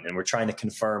 9. And we're trying to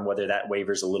confirm whether that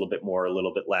wavers a little bit more, a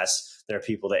little bit less. There are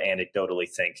people that anecdotally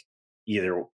think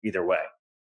either way.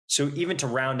 So even to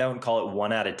round out and call it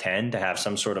 1 out of 10 to have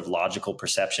some sort of logical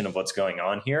perception of what's going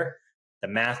on here, the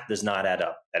math does not add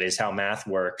up. That is how math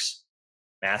works.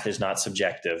 Math is not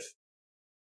subjective.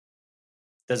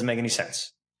 Doesn't make any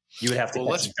sense. You would have to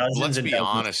let's be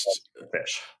honest.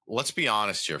 Fish. Let's be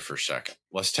honest here for a second.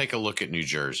 Let's take a look at New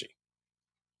Jersey.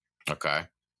 Okay.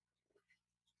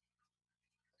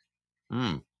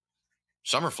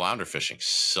 Summer flounder fishing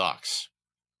sucks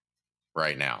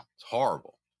right now. It's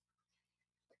horrible.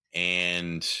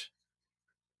 And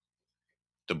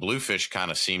the bluefish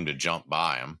kind of seem to jump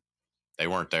by them. They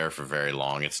weren't there for very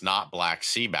long. It's not black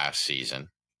sea bass season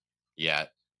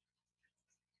yet.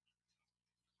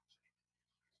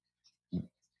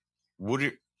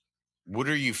 What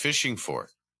are you fishing for?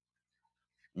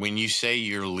 When you say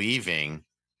you're leaving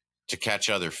to catch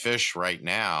other fish right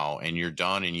now and you're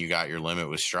done and you got your limit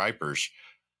with stripers,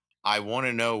 I want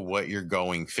to know what you're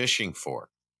going fishing for.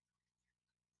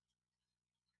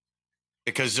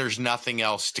 Because there's nothing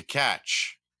else to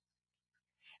catch.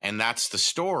 And that's the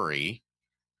story.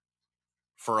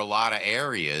 For a lot of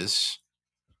areas,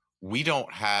 we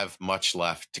don't have much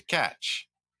left to catch.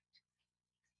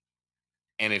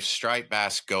 And if striped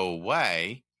bass go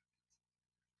away,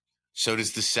 so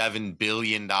does the $7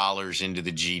 billion into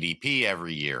the GDP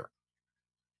every year.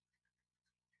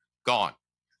 Gone.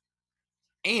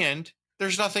 And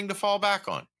there's nothing to fall back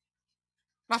on.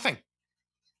 Nothing.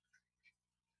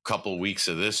 Couple weeks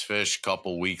of this fish,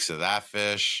 couple weeks of that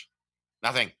fish.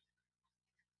 Nothing.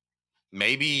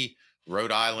 Maybe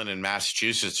Rhode Island and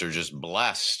Massachusetts are just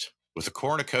blessed with a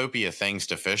cornucopia of things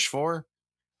to fish for.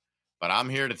 But I'm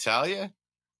here to tell you,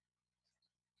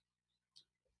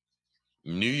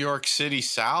 New York City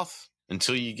South,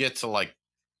 until you get to like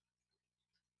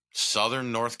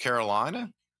southern North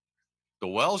Carolina, the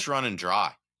well's running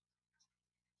dry.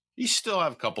 You still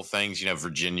have a couple things,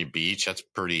 Virginia Beach. That's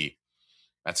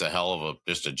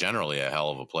generally a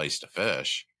hell of a place to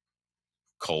fish.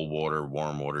 Cold water,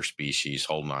 warm water species,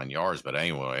 whole 9 yards. But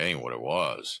anyway, it ain't what it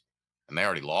was. And they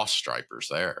already lost stripers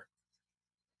there.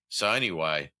 So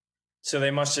anyway. So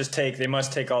they must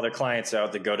take all their clients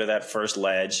out. They go to that first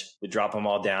ledge. They drop them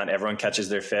all down. Everyone catches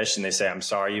their fish and they say, I'm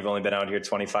sorry, you've only been out here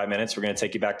 25 minutes. We're going to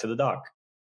take you back to the dock.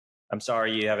 I'm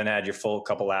sorry you haven't had your full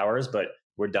couple hours, but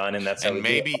we're done. And that's how and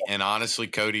maybe, and honestly,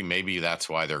 Cody, maybe that's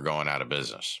why they're going out of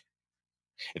business.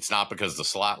 It's not because the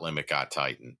slot limit got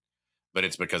tightened, but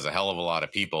it's because a hell of a lot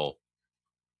of people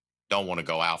don't want to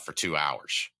go out for 2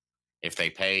 hours. If they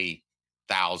pay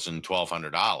 $1,000,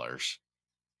 $1,200,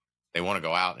 they want to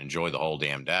go out and enjoy the whole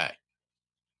damn day.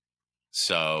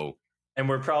 So, and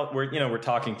we're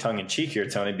talking tongue in cheek here,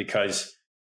 Tony, because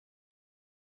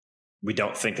we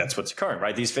don't think that's what's occurring,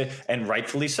 right? These fish, and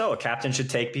rightfully so. A captain should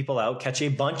take people out, catch a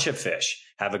bunch of fish,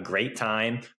 have a great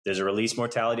time. There's a release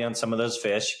mortality on some of those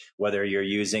fish, whether you're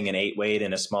using an 8-weight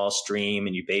in a small stream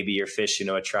and you baby your fish,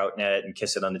 a trout net and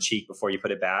kiss it on the cheek before you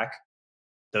put it back.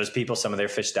 Those people, some of their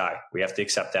fish die. We have to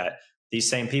accept that. These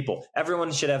same people,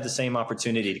 everyone should have the same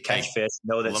opportunity to catch fish.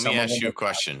 Know that. Let me ask you a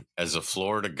question. As a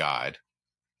Florida guide,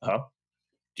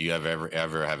 do you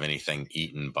ever have anything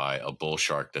eaten by a bull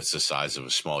shark that's the size of a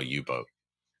small U-boat?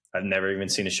 I've never even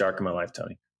seen a shark in my life,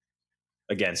 Tony.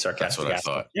 Again, sarcastic. That's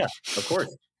what I thought. Yeah, of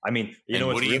course. I mean,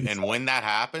 when that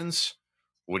happens,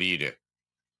 what do you do?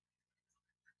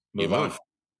 Move on.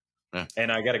 Yeah. And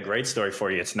I got a great story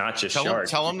for you. It's not just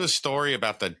sharks. Tell them the story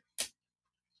about the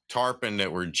tarpon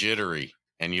that were jittery,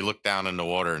 and you looked down in the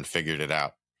water and figured it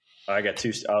out. I got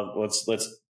two. I'll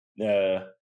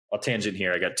tangent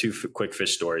here. I got two quick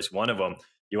fish stories. One of them,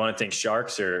 you want to think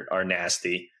sharks are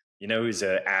nasty. You know who's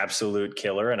an absolute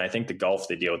killer, and I think the Gulf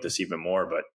they deal with this even more.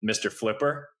 But Mr.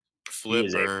 Flipper.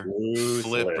 Flipper.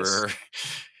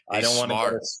 I don't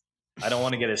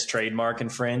want to get his trademark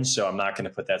infringed, so I'm not going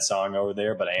to put that song over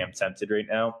there. But I am tempted right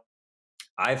now.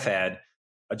 I've had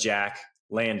a jack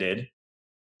landed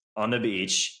on the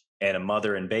beach and a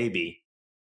mother and baby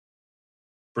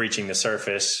breaching the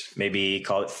surface, maybe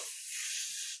call it,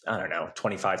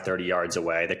 25, 30 yards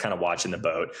away. They're kind of watching the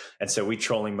boat. And so we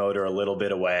trolling motor a little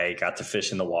bit away, got the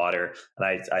fish in the water.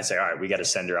 And I say, all right, we got to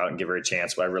send her out and give her a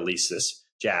chance. So I release this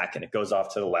jack and it goes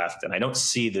off to the left. And I don't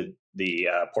see the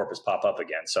porpoise pop up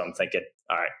again. So I'm thinking,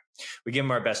 all right, we give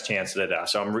him our best chance.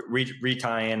 So I'm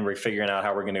retying, we're figuring out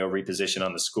how we're going to go reposition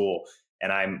on the school.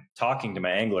 And I'm talking to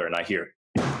my angler and I hear,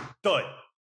 good.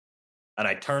 And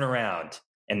I turn around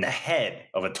and the head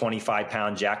of a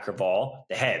 25-pound Jack Crevalle,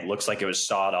 the head looks like it was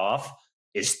sawed off,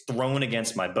 is thrown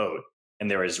against my boat.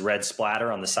 And there is red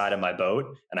splatter on the side of my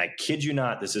boat. And I kid you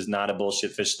not, this is not a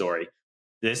bullshit fish story.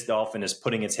 This dolphin is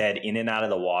putting its head in and out of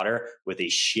the water with a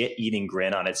shit-eating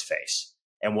grin on its face.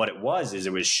 And what it was is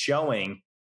it was showing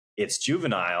its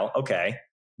juvenile, okay,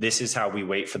 this is how we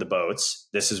wait for the boats.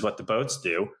 This is what the boats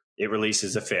do. It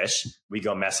releases a fish. We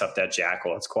go mess up that jack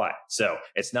while it's quiet. So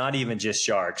it's not even just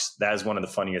sharks. That is one of the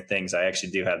funnier things. I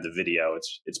actually do have the video.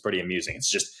 It's pretty amusing. It's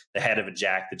just the head of a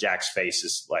jack. The jack's face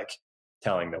is like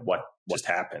telling them what just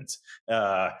happened.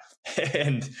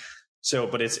 And so,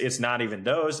 but it's not even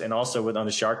those. And also on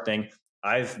the shark thing,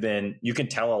 you can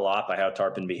tell a lot by how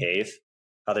tarpon behave,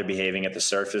 how they're behaving at the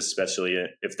surface, especially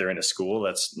if they're in a school.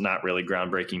 That's not really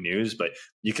groundbreaking news, but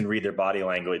you can read their body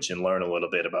language and learn a little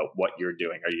bit about what you're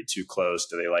doing. Are you too close?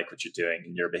 Do they like what you're doing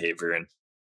and your behavior? And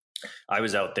I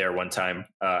was out there one time.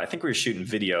 I think we were shooting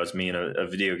videos, me and a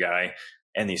video guy,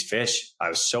 and these fish, I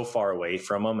was so far away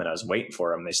from them and I was waiting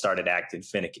for them. They started acting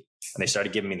finicky and they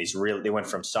started giving me they went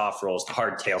from soft rolls to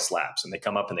hard tail slaps, and they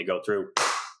come up and they go through,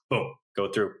 boom,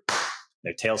 go through.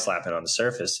 They're tail slapping on the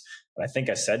surface. And I think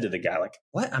I said to the guy, like,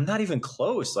 what? I'm not even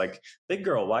close. Like, big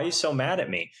girl, why are you so mad at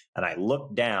me? And I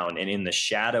looked down, and in the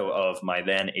shadow of my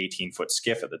then 18-foot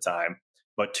skiff at the time,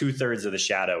 but 2/3 of the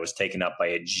shadow was taken up by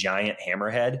a giant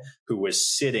hammerhead who was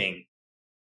sitting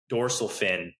dorsal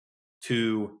fin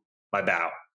to my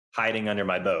bow, hiding under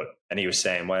my boat. And he was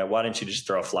saying, well, why don't you just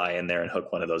throw a fly in there and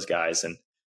hook one of those guys? And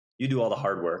you do all the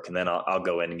hard work, and then I'll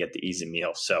go in and get the easy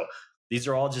meal. So these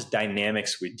are all just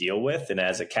dynamics we deal with. And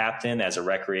as a captain, as a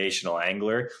recreational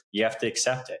angler, you have to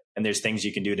accept it. And there's things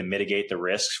you can do to mitigate the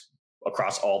risks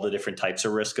across all the different types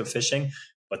of risk of fishing.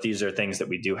 But these are things that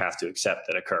we do have to accept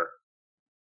that occur.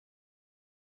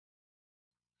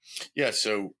 Yeah.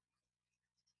 So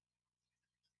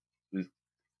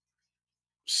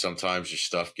sometimes your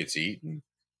stuff gets eaten.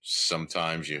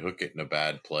 Sometimes you hook it in a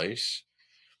bad place.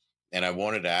 And I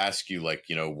wanted to ask you, like,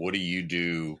 what do you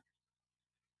do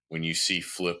when you see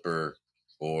flipper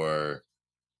or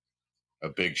a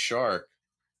big shark?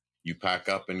 You pack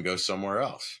up and go somewhere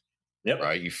else. Yep.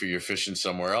 Right. You're fishing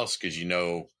somewhere else because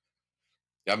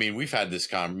we've had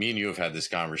this me and you have had this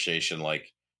conversation.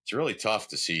 Like, it's really tough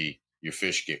to see your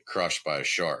fish get crushed by a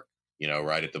shark,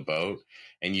 right at the boat,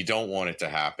 and you don't want it to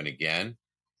happen again.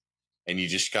 And you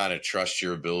just kind of trust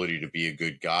your ability to be a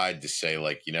good guide to say,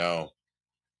 like,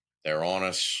 they're on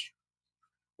us.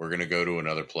 We're going to go to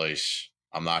another place.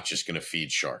 I'm not just going to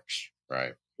feed sharks,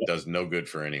 right? does no good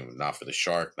for anyone. Not for the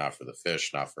shark, not for the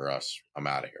fish, not for us. I'm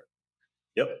out of here.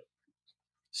 Yep.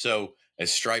 So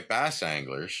as striped bass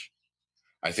anglers,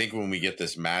 I think when we get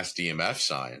this mass DMF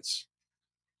science,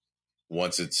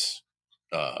 once it's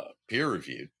peer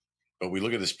reviewed, but we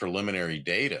look at this preliminary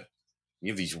data,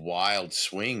 you have these wild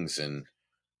swings in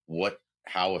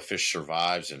how a fish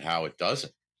survives and how it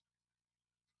doesn't.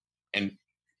 And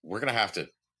we're going to have to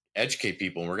educate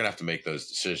people, and we're going to have to make those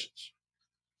decisions.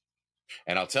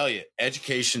 And I'll tell you,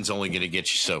 education's only going to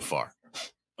get you so far.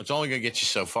 It's only going to get you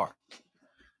so far.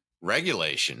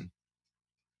 Regulation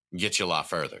gets you a lot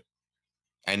further.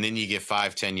 And then you get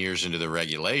 5-10 years into the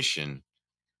regulation,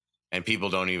 and people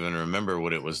don't even remember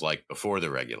what it was like before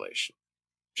the regulation.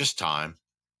 Just time.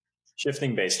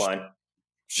 Shifting baseline.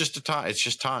 It's just a time. It's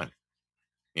just time.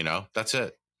 You know, that's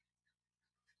it.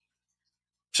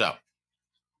 So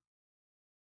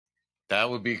that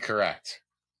would be correct.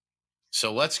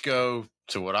 So let's go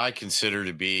to what I consider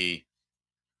to be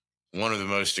one of the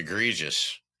most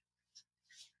egregious.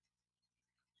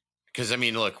 Because, I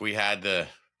mean, look, we had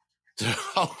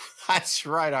oh, that's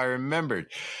right. I remembered.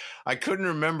 I couldn't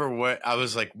remember what I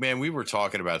was like, man, we were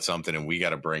talking about something and we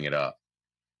got to bring it up.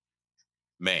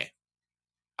 Man,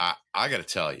 I got to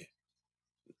tell you,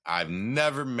 I've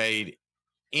never made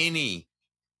zero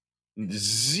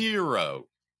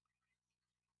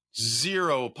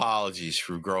apologies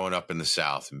for growing up in the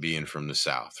South and being from the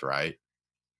South, right?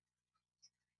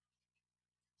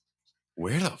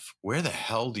 Where the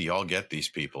hell do y'all get these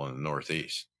people in the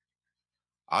Northeast?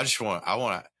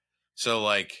 So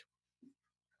like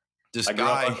this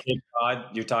guy.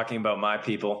 You're talking about my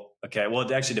people. Okay. Well,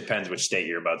 it actually depends which state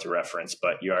you're about to reference,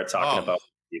 but you are talking about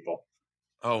people.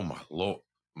 Oh my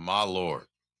Lord.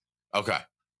 Okay.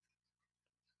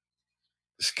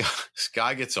 This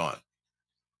guy gets on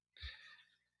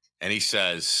and he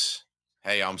says,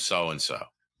 hey, I'm so-and-so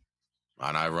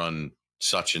and I run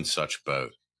such and such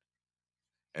boat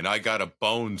and I got a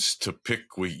bones to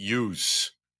pick with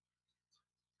yous.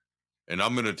 And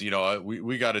I'm going to,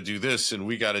 we got to do this and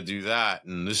we got to do that.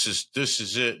 And this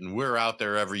is it. And we're out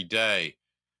there every day.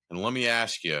 And let me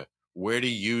ask you, where do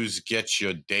yous get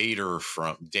your data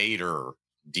from? Dater,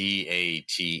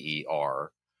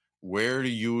 D-A-T-E-R. Where do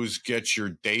yous get your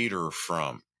data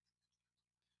from?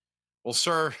 Well,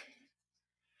 sir,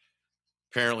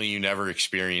 apparently you never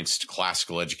experienced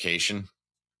classical education,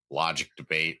 logic,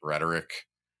 debate, rhetoric,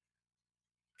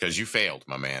 because you failed,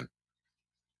 my man.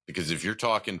 Because if you're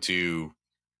talking to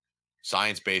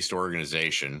science-based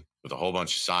organization with a whole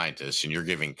bunch of scientists and you're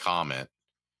giving comment,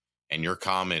 and your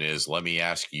comment is, let me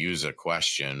ask you a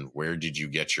question. Where did you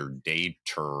get your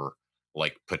data,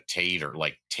 like potato,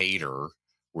 like tater?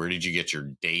 Where did you get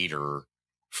your data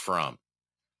from?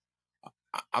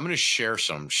 I'm going to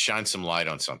shine some light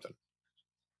on something.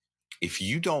 If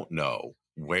you don't know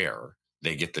where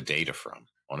they get the data from,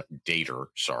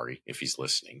 if he's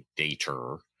listening,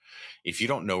 data, if you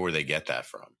don't know where they get that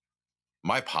from,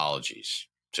 my apologies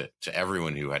to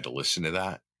everyone who had to listen to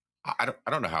that. I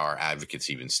don't know how our advocates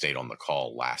even stayed on the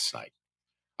call last night.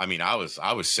 I mean, I was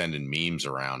sending memes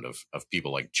around of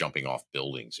people like jumping off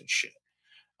buildings and shit.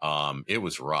 It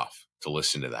was rough to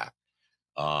listen to that.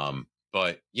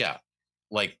 But yeah,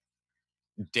 like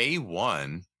day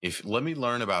one, let me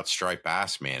learn about striped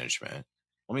bass management.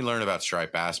 Let me learn about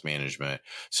striped bass management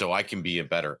so I can be a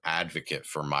better advocate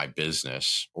for my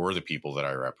business or the people that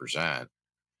I represent.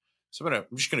 So I'm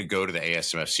just going to go to the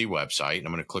ASMFC website and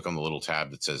I'm going to click on the little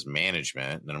tab that says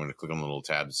management. And then I'm going to click on the little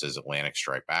tab that says Atlantic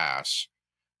striped bass.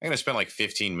 I'm going to spend like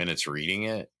 15 minutes reading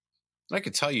it. And I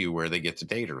could tell you where they get the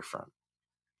data from.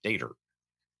 Data.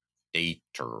 But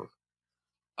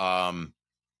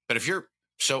if you're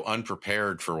so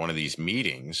unprepared for one of these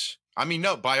meetings, I mean,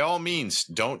 no, by all means,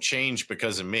 don't change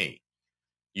because of me.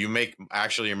 You're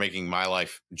making my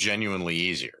life genuinely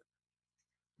easier.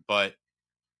 But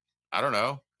I don't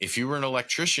know. If you were an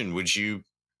electrician, would you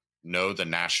know the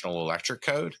National Electric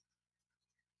Code?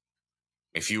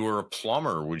 If you were a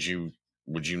plumber, would you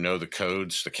know the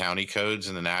codes, the county codes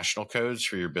and the national codes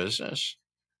for your business?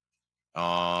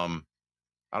 I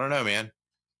don't know, man.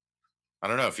 I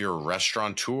don't know. If you're a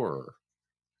restaurateur,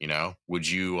 would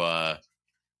you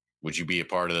be a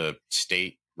part of the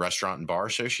state restaurant and bar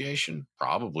association?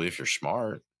 Probably, if you're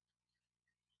smart.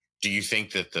 Do you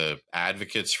think that the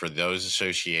advocates for those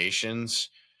associations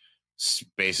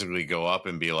basically go up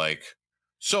and be like,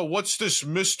 so what's this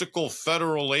mystical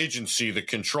federal agency that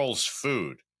controls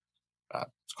food?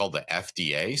 It's called the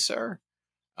FDA, sir.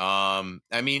 I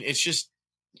mean, it's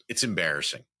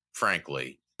embarrassing,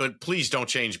 frankly, but please don't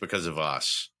change because of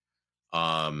us.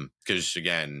 Because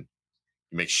again,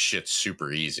 it makes shit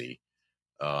super easy.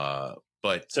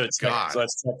 But so let's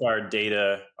check our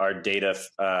data, data,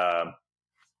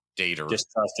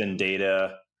 distrust in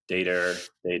data,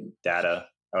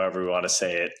 however we want to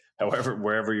say it, however,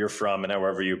 wherever you're from and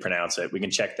however you pronounce it. We can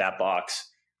check that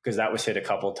box because that was hit a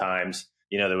couple times.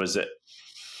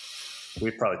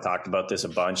 We've probably talked about this a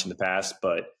bunch in the past,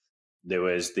 but there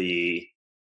was the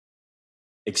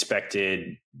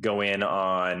expected go in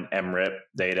on MRIP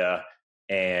data.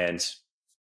 And,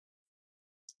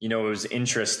 it was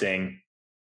interesting.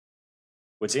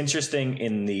 What's interesting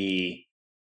in the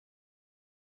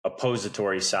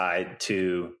oppository side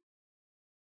to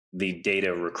the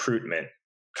data recruitment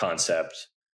concept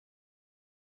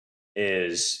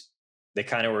is they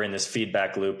kind of were in this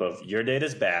feedback loop of your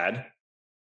data's bad.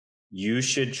 You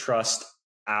should trust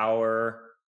our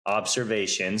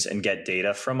observations and get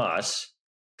data from us,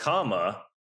 comma,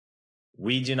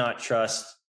 we do not trust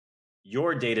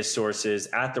your data sources.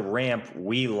 At the ramp,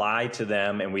 we lie to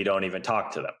them and we don't even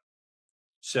talk to them.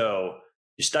 So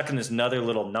you're stuck in this another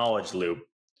little knowledge loop.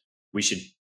 We should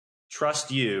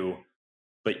trust you,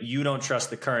 but you don't trust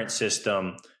the current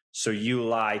system. So you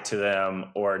lie to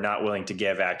them or are not willing to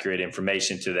give accurate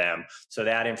information to them. So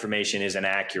that information isn't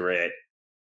accurate.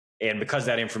 And because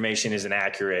that information isn't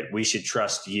accurate, we should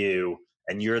trust you,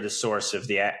 and you're the source of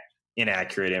the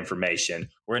inaccurate information.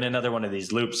 We're in another one of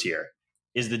these loops here.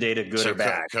 Is the data good or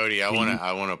bad? Cody, I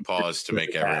want to pause to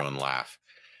make everyone laugh.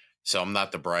 So I'm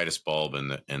not the brightest bulb in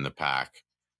the pack,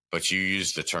 but you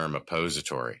used the term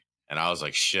oppository, and I was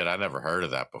like, shit, I never heard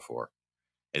of that before.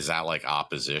 Is that like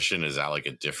opposition? Is that like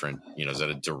a different, is that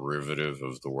a derivative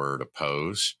of the word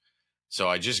oppose? So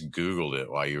I just Googled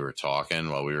it while you were talking,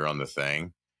 while we were on the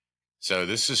thing. So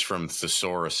this is from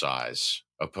thesaurus,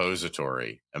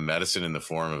 oppository, a medicine in the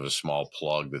form of a small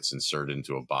plug that's inserted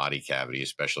into a body cavity,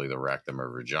 especially the rectum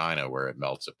or vagina, where it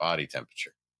melts at body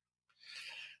temperature.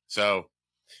 So,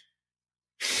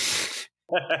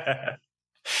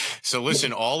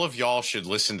 listen, all of y'all should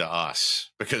listen to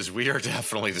us because we are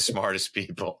definitely the smartest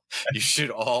people. You should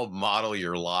all model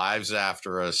your lives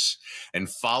after us and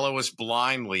follow us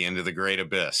blindly into the great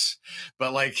abyss.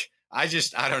 But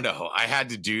I don't know. I had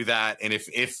to do that. And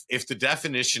if the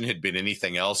definition had been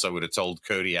anything else, I would have told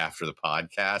Cody after the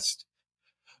podcast.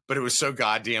 But it was so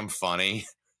goddamn funny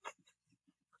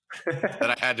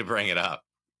that I had to bring it up.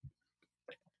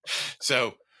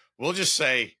 So we'll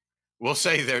say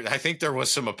there, I think there was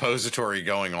some oppository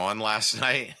going on last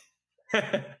night.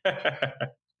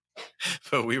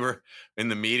 But we were in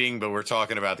the meeting, but we're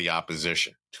talking about the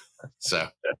opposition. So.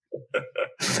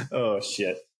 Oh,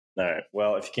 shit. All right.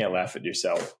 Well, if you can't laugh at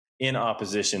yourself, in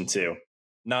opposition to,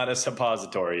 not a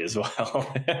suppository as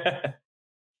well.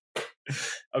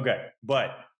 Okay.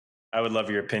 But I would love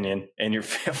your opinion and your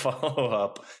follow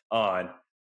up on,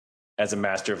 as a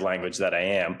master of language that I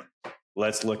am,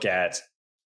 let's look at,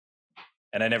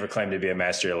 and I never claimed to be a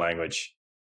master of language.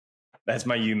 That's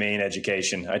my humane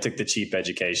education. I took the cheap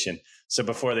education. So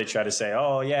before they try to say,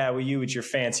 oh, yeah, well, you with your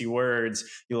fancy words,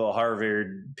 you little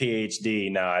Harvard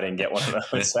PhD. No, I didn't get one of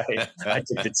those. I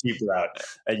took the cheap route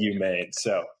at UMaine.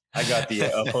 So I got the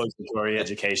oppository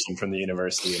education from the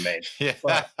University of Maine. Yeah.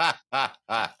 But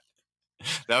that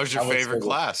was your favorite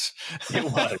class. It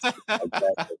was.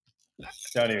 Exactly.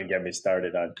 Don't even get me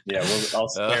started on, I'll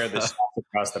spare the shot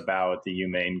across the bow at the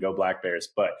UMaine. Go Black Bears.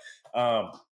 But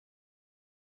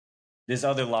this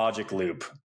other logic loop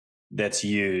that's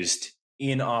used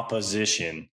in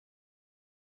opposition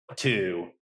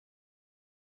to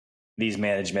these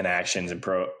management actions and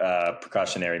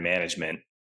precautionary management.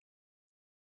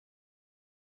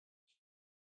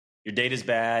 Your data's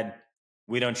bad.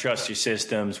 We don't trust your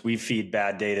systems. We feed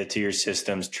bad data to your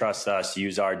systems. Trust us.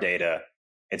 Use our data.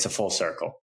 It's a full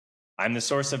circle. I'm the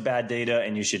source of bad data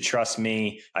and you should trust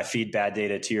me. I feed bad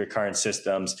data to your current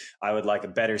systems. I would like a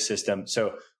better system.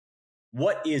 So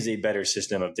what is a better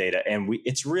system of data? And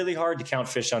it's really hard to count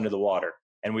fish under the water.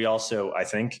 And we also, I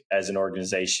think, as an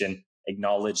organization,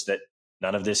 acknowledge that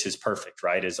none of this is perfect,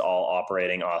 right? It's all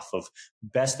operating off of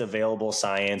best available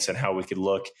science and how we could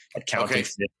look at counting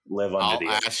fish live under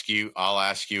the earth. I'll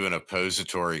ask you an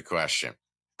oppository question.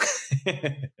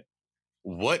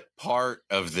 What part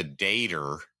of the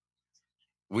data,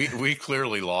 we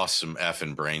clearly lost some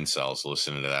effing brain cells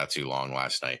listening to that too long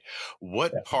last night.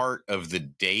 What part of the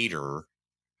data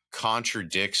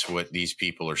contradicts what these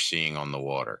people are seeing on the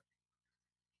water?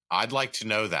 I'd like to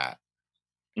know that.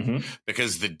 Mm-hmm.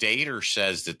 Because the data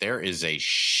says that there is a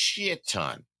shit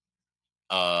ton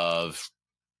of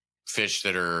fish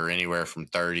that are anywhere from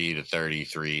 30 to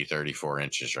 33, 34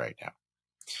 inches right now.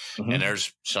 Mm-hmm. And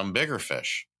there's some bigger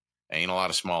fish. Ain't a lot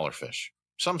of smaller fish.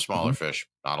 Some smaller fish,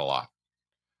 not a lot.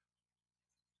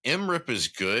 MRIP is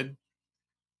good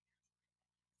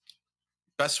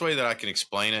best way that I can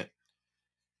explain it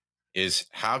is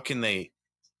how can they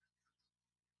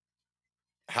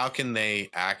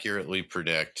accurately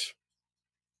predict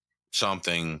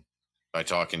something by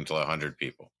talking to 100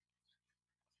 people?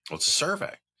 Well, it's a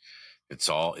survey. It's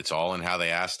all in how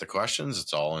they ask the questions.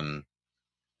 It's all in,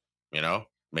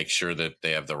 make sure that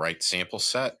they have the right sample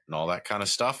set and all that kind of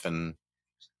stuff, and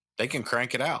they can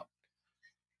crank it out.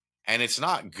 And it's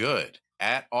not good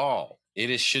at all.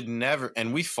 Should never.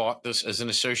 And we fought this as an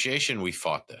association. We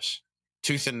fought this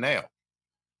tooth and nail,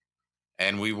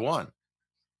 and we won.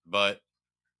 But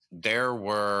there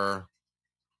were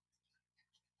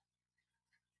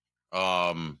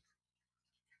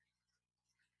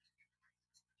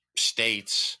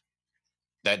states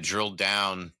that drilled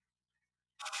down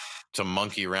to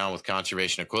monkey around with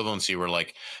conservation equivalency were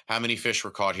like, how many fish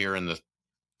were caught here in the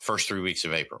first 3 weeks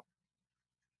of April?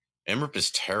 MRIP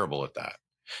is terrible at that.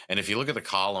 And if you look at the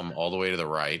column all the way to the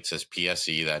right, it says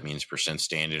PSE, that means percent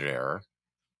standard error.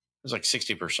 It's like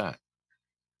 60%.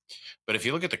 But if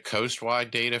you look at the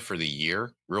coast-wide data for the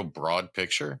year, real broad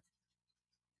picture,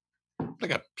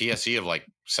 like a PSE of like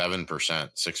 7%,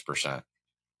 6%.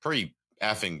 Pretty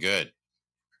effing good.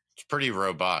 It's pretty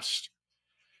robust.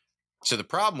 So the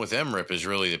problem with MRIP is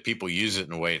really that people use it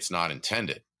in a way it's not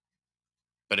intended.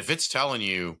 But if it's telling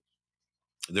you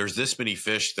there's this many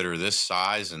fish that are this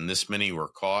size and this many were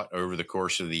caught over the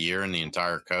course of the year in the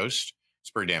entire coast,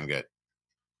 it's pretty damn good.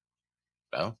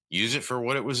 Well, use it for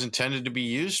what it was intended to be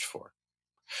used for.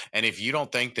 And if you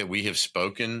don't think that we have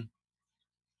spoken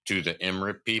to the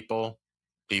MRIP people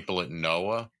at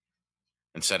NOAA,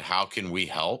 and said, how can we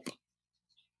help?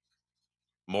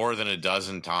 More than a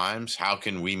dozen times, how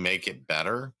can we make it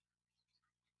better?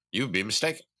 You'd be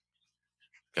mistaken,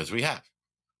 because we have.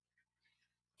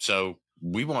 So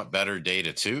we want better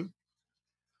data too.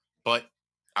 But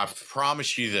I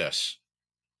promise you this.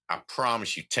 I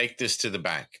promise you, take this to the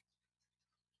bank.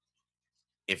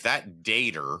 If that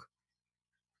data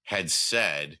had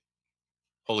said,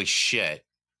 holy shit,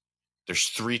 there's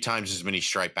 3 times as many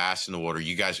striped bass in the water,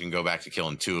 you guys can go back to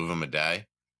killing 2 of them a day.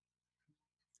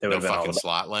 No fucking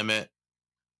slot limit.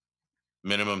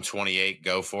 Minimum 28,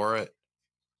 go for it.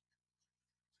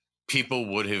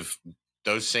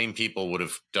 Those same people would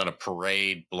have done a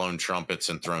parade, blown trumpets,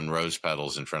 and thrown rose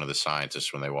petals in front of the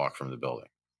scientists when they walk from the building.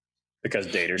 Because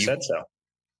data said so.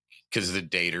 Because the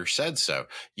data said so.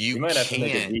 You might have to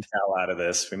make a detail out of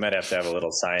this. We might have to have a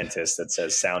little scientist that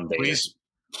says sound data.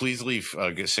 Please leave,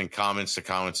 send comments to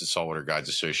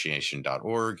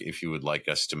saltwaterguidesassociation.org if you would like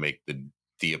us to make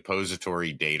the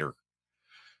oppository data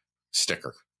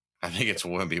sticker. I think it's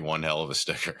going to be one hell of a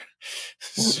sticker.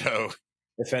 So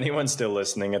if anyone's still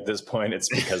listening at this point, it's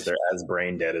because they're as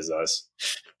brain dead as us.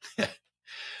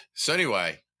 So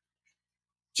anyway,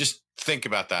 just think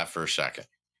about that for a second.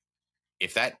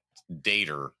 If that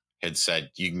data had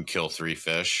said you can kill 3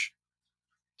 fish,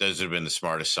 those would have been the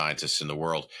smartest scientists in the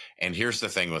world. And here's the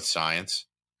thing with science.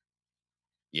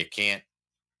 You can't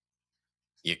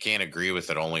agree with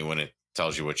it only when it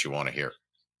tells you what you want to hear.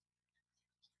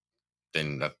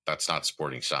 Then that's not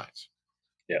supporting science.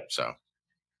 Yeah. So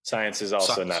science is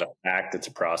also not a fact, it's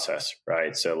a process,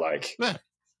 right? So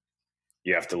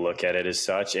you have to look at it as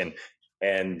such. And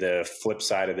the flip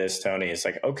side of this, Tony, is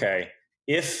like, okay,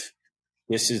 if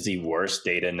this is the worst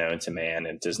data known to man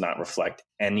and does not reflect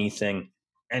anything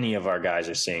any of our guys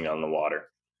are seeing on the water,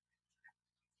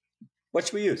 what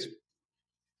should we use?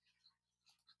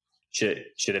 Should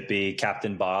it be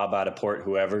Captain Bob out of Port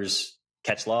Whoever's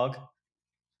catch log?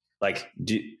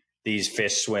 Do these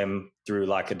fish swim through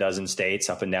like a dozen states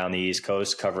up and down the East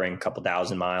Coast, covering a couple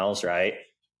thousand miles, right?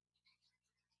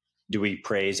 Do we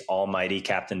praise almighty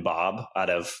Captain Bob out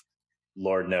of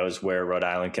Lord knows where, Rhode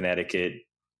Island, Connecticut,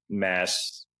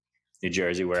 Mass, New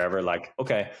Jersey, wherever?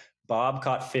 Okay, Bob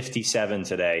caught 57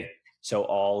 today, so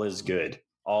all is good.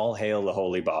 All hail the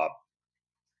holy Bob.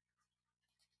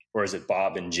 Or is it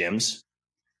Bob and Jim's?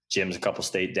 Jim's a couple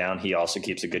state down. He also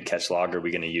keeps a good catch log. Are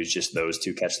we going to use just those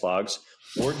 2 catch logs?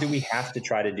 Or do we have to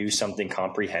try to do something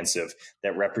comprehensive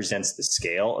that represents the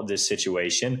scale of this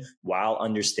situation while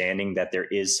understanding that there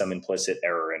is some implicit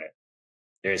error in it?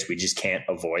 We just can't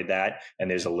avoid that.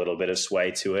 And there's a little bit of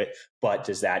sway to it. But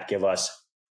does that give us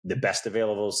the best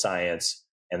available science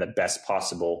and the best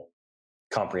possible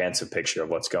comprehensive picture of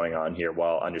what's going on here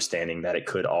while understanding that it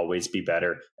could always be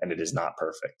better and it is not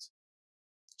perfect?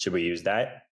 Should we use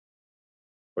that?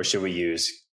 Or should we use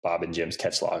Bob and Jim's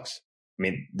catch logs? I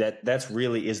mean, that's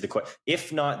really is the question.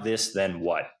 If not this, then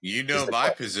what? You know my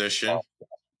position.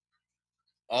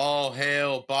 All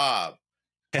hail Bob.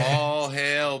 All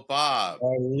hail Bob.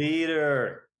 Our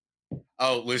leader.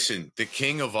 Oh, listen, the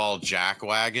king of all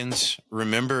jackwagons.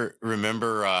 Remember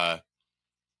at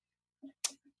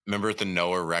the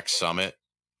NOAA Rex Summit,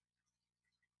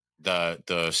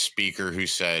 the speaker who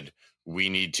said we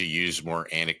need to use more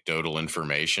anecdotal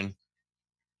information.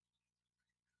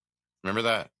 Remember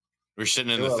that? We're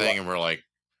sitting in the thing and we're like,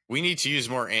 we need to use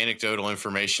more anecdotal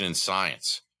information in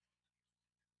science.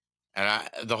 And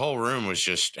the whole room was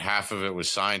just, half of it was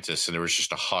scientists, and there was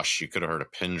just a hush. You could have heard a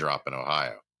pin drop in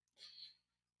Ohio.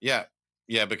 Yeah.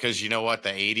 Yeah, because you know what? The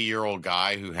 80-year-old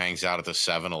guy who hangs out at the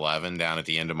 7-Eleven down at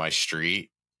the end of my street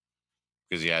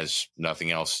because he has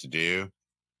nothing else to do,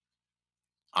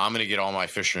 I'm going to get all my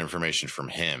fishing information from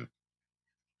him.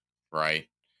 Right?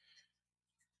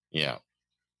 Yeah.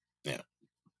 Yeah.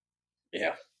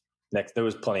 Yeah. Next, there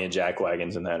was plenty of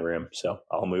jackwagons in that room, so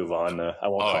I'll move on. I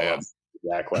won't call them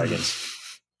jackwagons.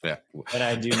 Yeah. And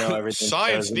I do know everything.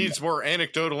 Science needs more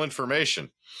anecdotal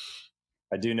information.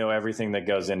 I do know everything that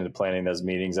goes into planning those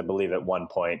meetings. I believe at one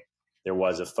point there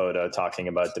was a photo talking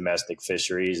about domestic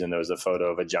fisheries, and there was a photo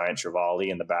of a giant trevally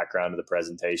in the background of the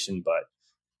presentation, but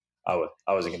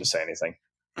I wasn't going to say anything.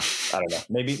 I don't know.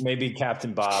 Maybe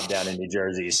Captain Bob down in New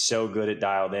Jersey is so good at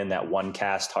dialed in that one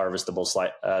cast harvestable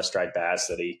striped bass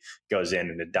that he goes in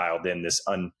and it dialed in this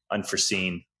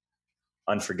unforeseen,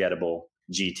 unforgettable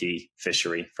GT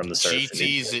fishery from the surf.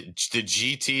 The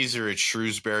GTs are at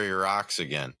Shrewsbury Rocks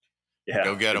again. Yeah,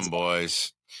 go get them,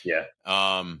 boys. Yeah.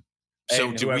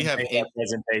 So do we have a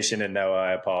presentation? And no,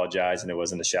 I apologize, and it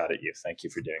wasn't a shout at you. Thank you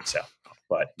for doing so.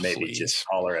 But maybe just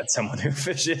holler at someone who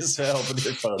fishes to help with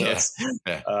your photos.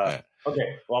 Yeah.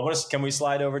 Okay. Well, can we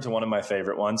slide over to one of my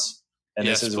favorite ones? And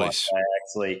this is one I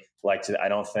actually like to. I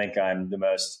don't think I'm the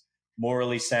most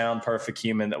morally sound, perfect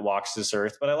human that walks this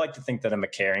earth, but I like to think that I'm a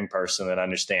caring person that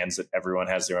understands that everyone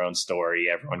has their own story.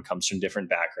 Everyone comes from different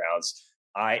backgrounds.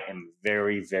 I am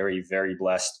very, very, very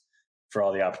blessed for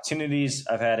all the opportunities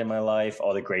I've had in my life,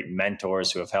 all the great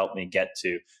mentors who have helped me get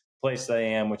to the place that I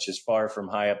am, which is far from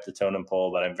high up the totem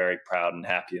pole, but I'm very proud and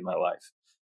happy in my life.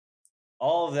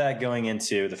 All of that going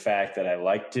into the fact that I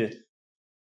like to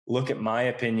look at my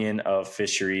opinion of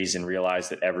fisheries and realize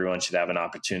that everyone should have an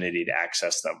opportunity to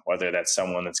access them, whether that's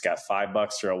someone that's got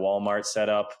 $5 for a Walmart set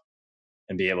up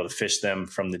and be able to fish them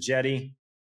from the jetty,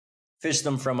 fish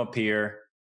them from a pier,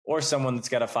 or someone that's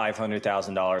got a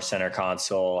 $500,000 center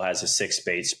console, has a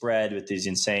 6-bait spread with these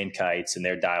insane kites, and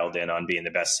they're dialed in on being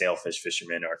the best sailfish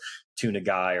fisherman or tuna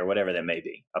guy or whatever that may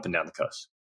be up and down the coast.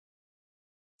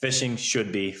 Fishing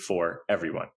should be for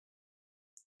everyone.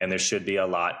 And there should be a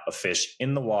lot of fish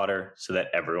in the water so that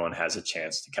everyone has a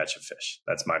chance to catch a fish.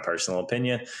 That's my personal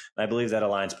opinion. And I believe that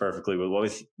aligns perfectly with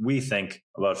what we think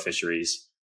about fisheries.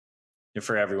 And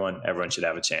for everyone should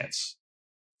have a chance.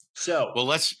 So, well,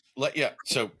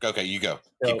 okay, you go.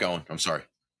 Keep going. I'm sorry.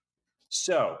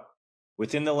 So,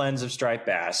 within the lens of striped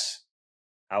bass,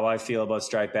 how I feel about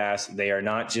striped bass, they are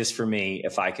not just for me.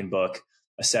 If I can book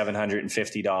a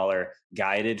 $750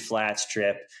 guided flats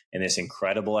trip in this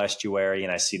incredible estuary,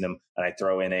 and I see them, and I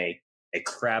throw in a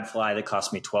crab fly that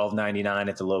cost me $12.99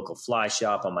 at the local fly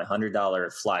shop on my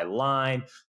 $100 fly line,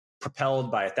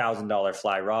 propelled by a $1,000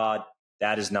 fly rod,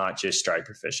 that is not just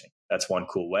striper fishing. That's one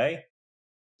cool way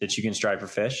that you can striper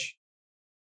fish.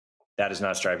 That is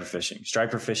not striper fishing.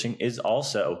 Striper fishing is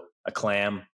also a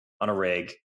clam on a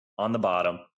rig on the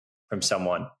bottom from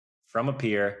someone from a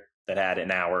pier that had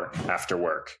an hour after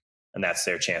work. And that's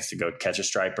their chance to go catch a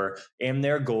striper. And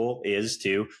their goal is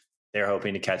they're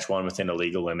hoping to catch one within a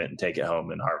legal limit and take it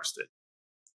home and harvest it.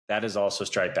 That is also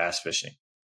striped bass fishing.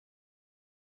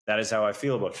 That is how I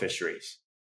feel about fisheries.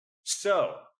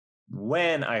 So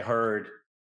when I heard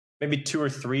maybe 2 or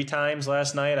 3 times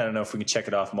last night, I don't know if we can check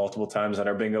it off multiple times on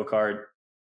our bingo card,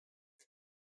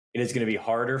 it is going to be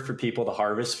harder for people to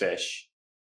harvest fish.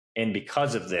 And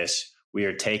because of this, we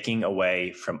are taking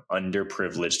away from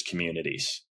underprivileged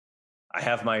communities. I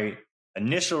have my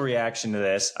initial reaction to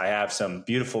this. I have some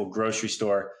beautiful grocery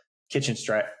store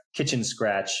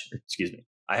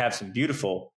I have some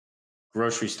beautiful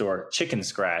grocery store chicken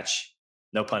scratch,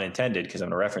 no pun intended, because I'm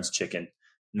going to reference chicken,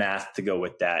 math to go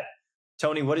with that.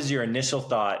 Tony, what is your initial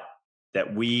thought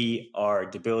that we are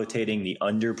debilitating the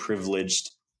underprivileged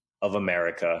of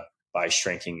America by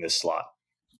shrinking this slot?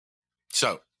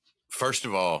 So, first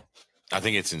of all, I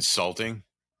think it's insulting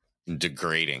and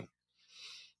degrading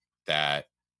that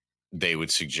they would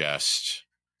suggest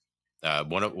a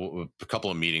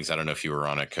couple of meetings. I don't know if you were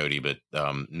on it, Cody, but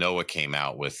NOAA came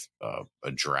out with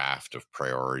a draft of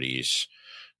priorities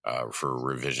for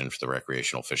revision for the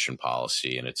recreational fishing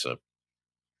policy. And it's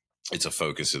a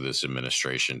focus of this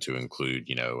administration to include,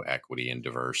 equity and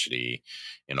diversity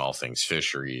in all things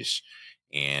fisheries.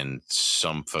 And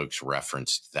some folks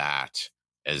referenced that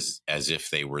as if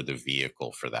they were the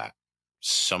vehicle for that.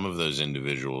 Some of those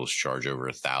individuals charge over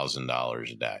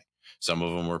 $1,000 a day. Some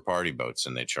of them were party boats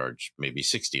and they charge maybe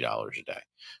 $60 a day.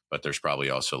 But there's probably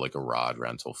also like a rod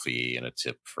rental fee and a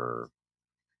tip for,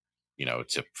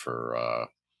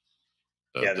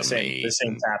 the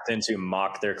same captains who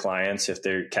mock their clients if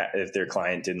their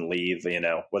client didn't leave,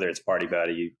 whether it's party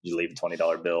buddy, you leave a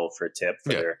 $20 bill for a tip for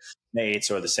their mates,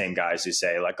 or the same guys who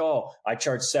say like, oh, I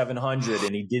charged $700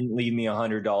 and he didn't leave me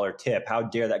 $100 tip. How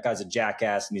dare that guy's a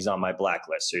jackass and he's on my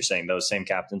blacklist. So you're saying those same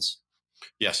captains?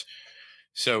 Yes.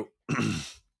 So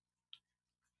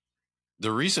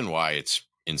the reason why it's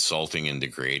insulting and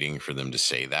degrading for them to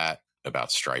say that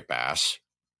about striped bass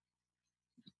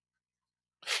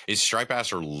is striped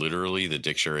bass are literally the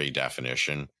dictionary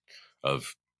definition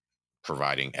of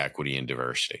providing equity and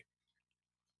diversity.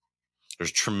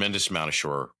 There's a tremendous amount of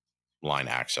shoreline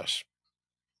access.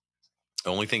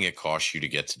 The only thing it costs you to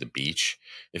get to the beach,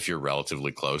 if you're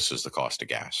relatively close, is the cost of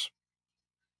gas.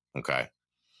 Okay.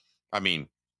 I mean,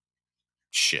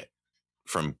 shit.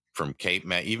 From Cape,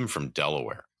 even from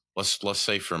Delaware. Let's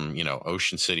say from,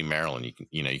 Ocean City, Maryland,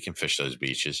 you can fish those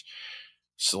beaches.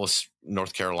 So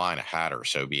North Carolina,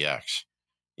 Hatteras, OBX.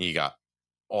 You got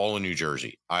all of New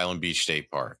Jersey, Island Beach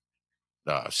State Park,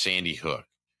 Sandy Hook.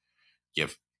 You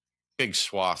have big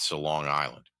swaths of Long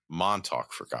Island,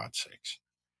 Montauk, for God's sakes.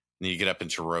 And you get up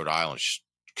into Rhode Island,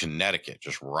 Connecticut,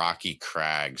 just rocky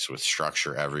crags with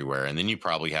structure everywhere. And then you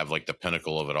probably have like the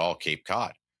pinnacle of it all, Cape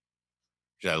Cod.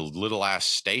 That little ass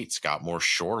state's got more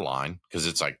shoreline because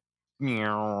it's like,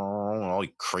 all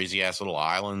crazy ass little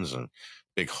islands and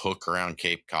big hook around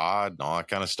Cape Cod and all that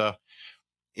kind of stuff.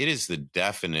 It is the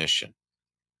definition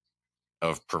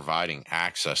of providing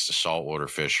access to saltwater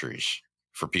fisheries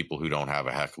for people who don't have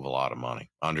a heck of a lot of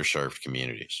money, underserved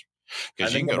communities.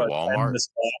 Because you can go to Walmart.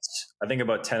 I think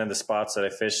about 10 of the spots that I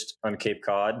fished on Cape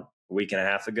Cod a week and a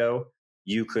half ago,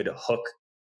 you could hook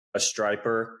a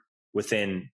striper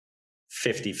within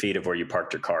 50 feet of where you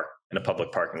parked your car in a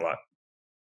public parking lot.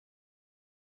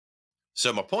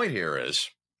 So my point here is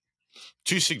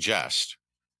to suggest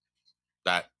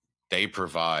that they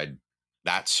provide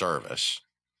that service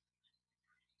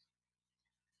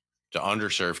to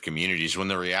underserved communities when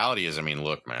the reality is,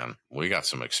 look, man, we got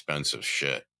some expensive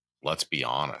shit. Let's be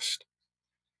honest.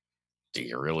 Do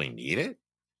you really need it?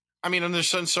 Under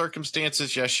some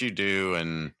circumstances, yes, you do.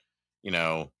 And,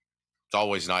 it's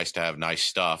always nice to have nice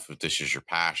stuff if this is your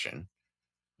passion.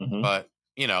 Mm-hmm. But,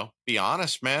 be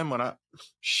honest, man, when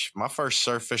my first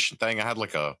surf fishing thing, I had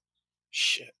like a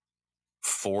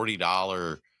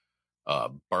 $40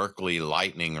 Berkeley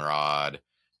lightning rod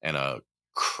and a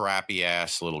crappy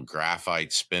ass little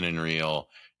graphite spinning reel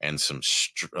and some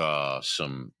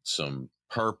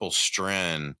purple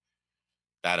string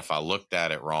that if I looked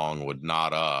at it wrong would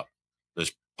knot up.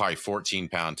 There's probably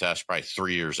 14-pound test, probably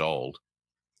 3 years old.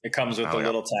 It comes with a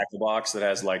little tackle box that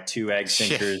has like 2 egg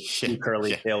sinkers, 2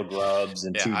 curly tail grubs,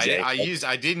 and 2 J.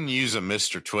 I didn't use a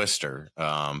Mr. Twister,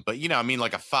 but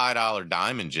like a $5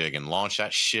 diamond jig and launch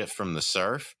that shit from the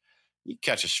surf. You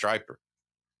catch a striper,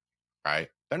 right?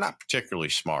 They're not particularly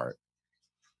smart.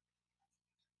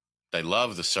 They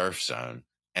love the surf zone,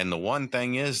 and the one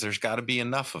thing is, there's got to be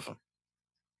enough of them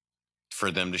for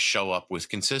them to show up with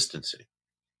consistency.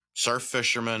 Surf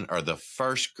fishermen are the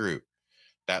first group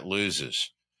that loses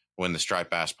when the striped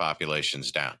bass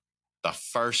population's down. The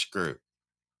first group,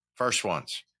 first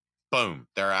ones, boom,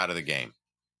 they're out of the game.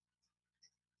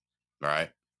 All right.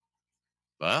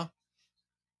 Well,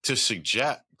 to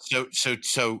suggest, so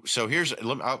here's,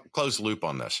 I'll close the loop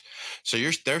on this. So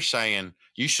they're saying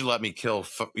you should let me kill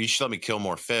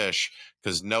more fish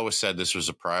because NOAA said this was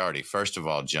a priority. First of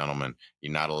all, gentlemen,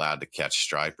 you're not allowed to catch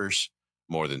stripers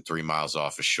more than 3 miles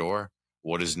off of shore.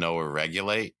 What does NOAA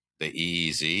regulate? The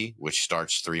EEZ, which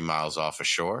starts 3 miles off of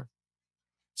shore.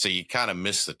 So you kind of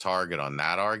miss the target on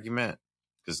that argument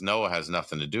because NOAA has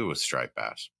nothing to do with striped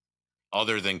bass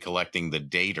other than collecting the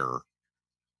data,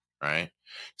 right?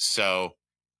 So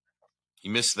you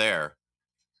missed there.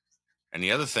 And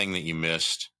the other thing that you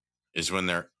missed is when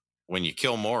you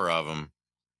kill more of them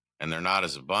and they're not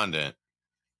as abundant,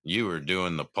 you are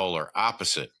doing the polar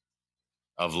opposite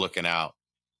of looking out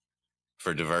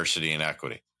for diversity and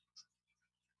equity.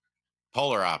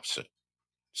 Polar opposite.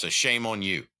 So shame on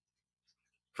you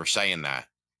for saying that.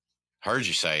 Heard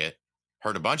you say it.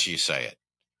 Heard a bunch of you say it.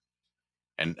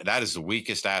 And that is the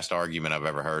weakest ass argument I've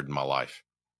ever heard in my life.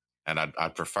 And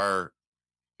I'd prefer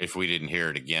if we didn't hear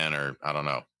it again, or I don't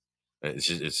know.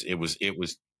 It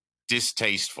was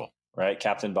distasteful. Right.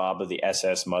 Captain Bob of the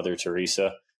SS Mother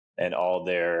Teresa and all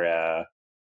their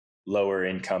lower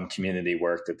income community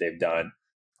work that they've done.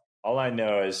 All I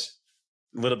know is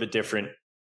a little bit different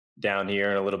down here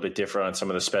and a little bit different on some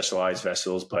of the specialized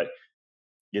vessels. But,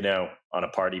 on a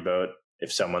party boat,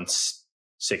 if someone's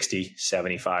 $60,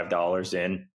 $75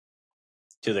 in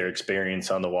to their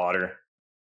experience on the water,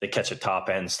 they catch a top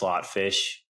end slot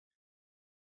fish.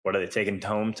 What are they taking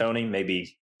home, Tony?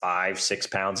 Maybe 5-6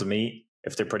 pounds of meat.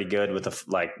 If they're pretty good with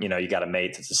you got a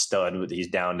mate that's a stud, he's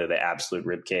down to the absolute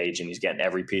rib cage and he's getting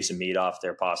every piece of meat off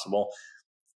there possible.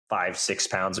 5-6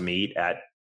 pounds of meat at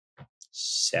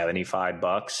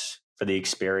 $75 for the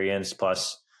experience.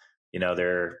 Plus,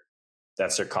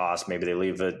 that's their cost. Maybe they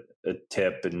leave a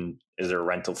tip, and is there a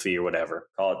rental fee or whatever?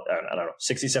 Call it, I don't know,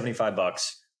 $60,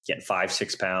 $75, getting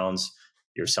 5-6 pounds.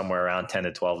 You're somewhere around $10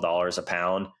 to $12 a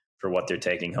pound for what they're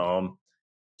taking home.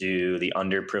 Do the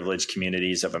underprivileged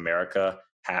communities of America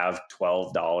have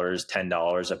 $12,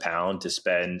 $10 a pound to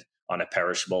spend on a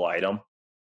perishable item?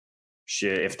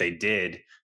 If they did,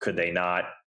 could they not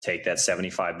take that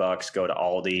 $75, go to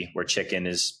Aldi where chicken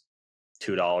is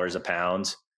 $2 a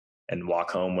pound and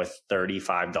walk home with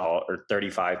 $35 or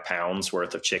 35 pounds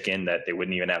worth of chicken that they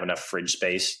wouldn't even have enough fridge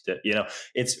space to,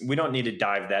 we don't need to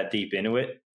dive that deep into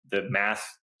it. The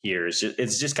math here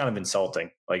it's just kind of insulting,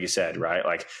 like you said, right?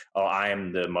 Like, oh, I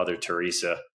am the Mother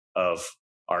Teresa of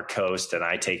our coast and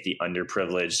I take the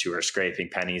underprivileged who are scraping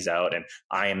pennies out and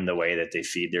I am the way that they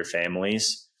feed their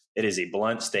families. It is a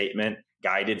blunt statement.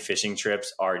 Guided fishing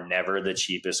trips are never the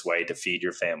cheapest way to feed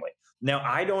your family. Now,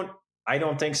 I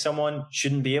don't think someone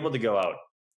shouldn't be able to go out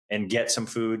and get some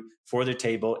food for their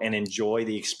table and enjoy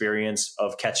the experience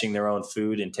of catching their own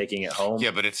food and taking it home.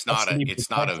 Yeah, but it's not a vehicle.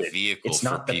 It's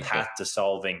not the people. path to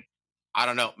solving. I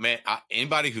don't know, man.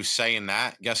 Anybody who's saying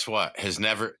that, guess what?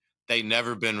 They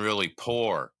never been really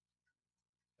poor.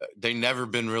 They never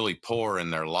been really poor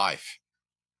in their life.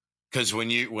 Because when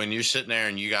you're sitting there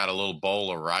and you got a little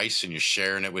bowl of rice and you're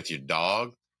sharing it with your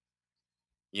dog,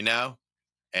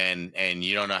 and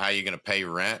you don't know how you're going to pay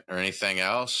rent or anything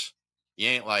else, you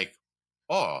ain't like,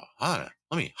 oh, let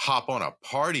me hop on a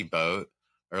party boat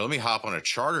or let me hop on a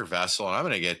charter vessel and I'm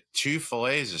going to get 2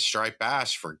 fillets of striped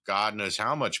bass for God knows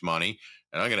how much money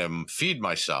and I'm going to feed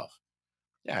myself.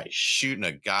 Yeah, shooting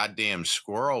a goddamn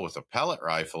squirrel with a pellet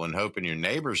rifle and hoping your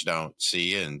neighbors don't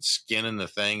see you and skinning the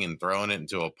thing and throwing it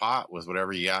into a pot with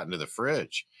whatever you got into the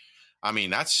fridge. I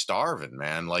mean, that's starving,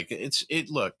 man. Like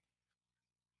look,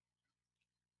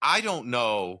 I don't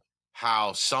know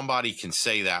how somebody can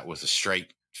say that with a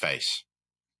straight face.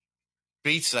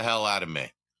 Beats the hell out of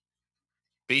me.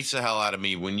 Beats the hell out of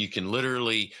me when you can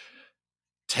literally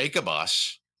take a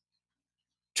bus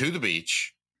to the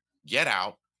beach, get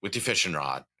out with your fishing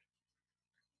rod,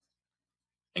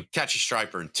 and catch a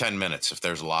striper in 10 minutes if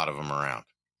there's a lot of them around,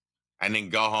 and then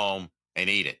go home and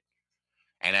eat it.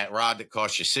 And that rod that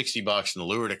costs you $60 and the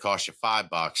lure that costs you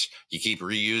 $5, you keep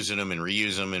reusing them and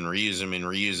reusing them and reusing them and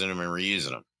reusing them and reusing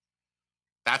them.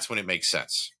 That's when it makes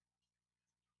sense.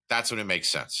 That's when it makes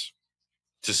sense.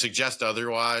 To suggest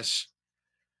otherwise,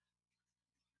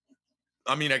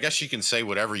 I mean, I guess you can say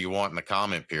whatever you want in the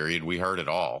comment period. We heard it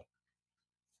all.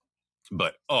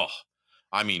 But,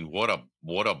 I mean, what a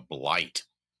blight.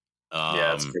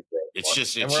 It's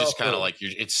just kind of like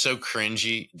it's so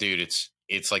cringy, dude.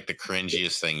 It's like the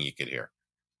cringiest thing you could hear.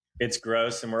 It's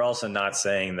gross. And we're also not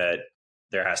saying that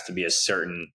there has to be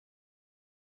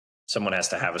someone has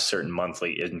to have a certain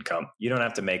monthly income. You don't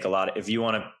have to make a lot. If you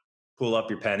want to pull up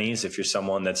your pennies, if you're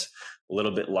someone that's a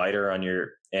little bit lighter on your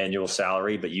annual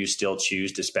salary, but you still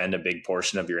choose to spend a big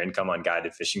portion of your income on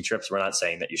guided fishing trips, we're not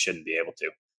saying that you shouldn't be able to.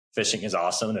 Fishing is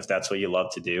awesome. And if that's what you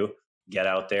love to do, get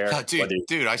out there.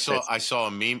 Dude, I saw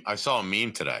a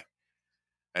meme today.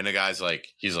 And the guy's like,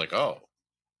 he's like, oh,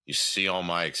 you see all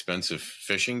my expensive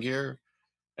fishing gear?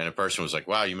 And a person was like,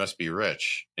 wow, you must be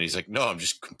rich. And he's like, no, I'm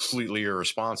just completely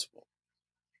irresponsible.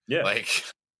 Yeah. Like,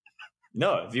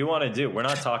 no, if you want to do, we're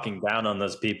not talking down on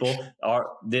those people.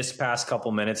 This past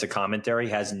couple minutes of commentary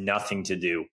has nothing to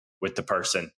do with the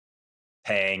person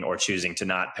paying or choosing to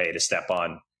not pay to step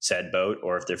on said boat,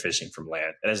 or if they're fishing from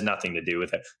land. It has nothing to do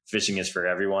with it. Fishing is for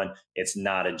everyone. It's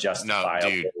not a justifiable.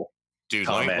 No, dude,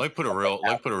 let me put a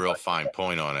real fine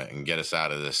point on it and get us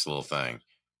out of this little thing.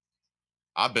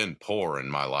 I've been poor in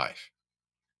my life.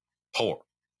 Poor.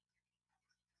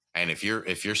 And if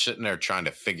you're sitting there trying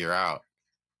to figure out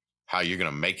how you're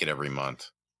going to make it every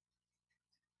month,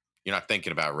 you're not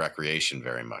thinking about recreation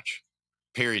very much.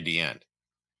 Period. The end.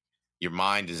 Your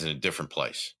mind is in a different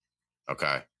place.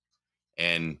 Okay.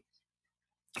 And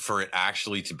for it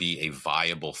actually to be a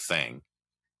viable thing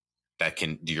that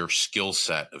your skill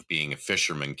set of being a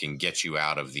fisherman can get you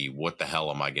out of the, what the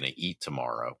hell am I going to eat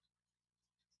tomorrow?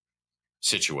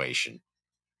 situation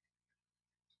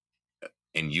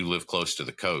and you live close to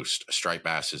the coast, a striped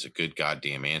bass is a good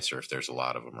goddamn answer if there's a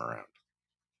lot of them around,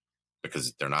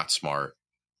 because they're not smart.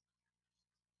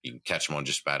 You can catch them on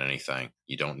just about anything.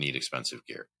 You don't need expensive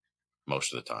gear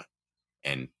most of the time.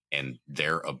 And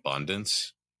their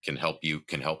abundance can help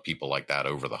people like that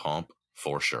over the hump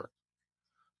for sure.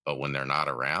 But when they're not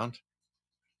around,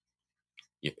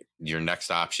 your next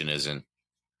option isn't,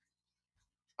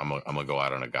 I'm gonna go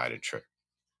out on a guided trip,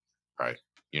 right?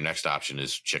 Your next option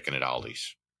is chicken at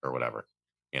Aldi's or whatever.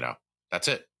 That's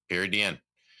it. Period. The end.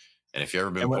 And if you've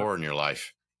ever been poor in your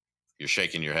life, you're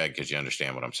shaking your head because you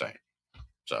understand what I'm saying.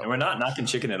 So, and we're not knocking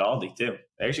chicken at Aldi too.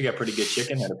 They actually got pretty good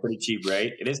chicken at a pretty cheap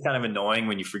rate. It is kind of annoying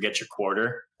when you forget your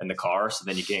quarter in the car, so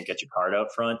then you can't get your card up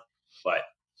front. But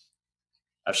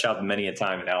I've shopped many a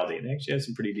time at Aldi, and they actually have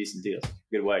some pretty decent deals.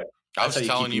 Good way. I was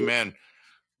telling you, man,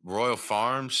 Royal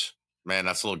Farms, man,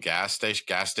 that's a little gas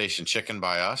station chicken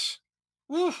by us.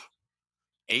 Woo,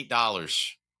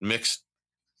 $8 mixed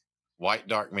white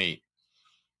dark meat.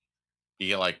 You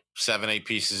get like 7-8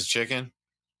 pieces of chicken.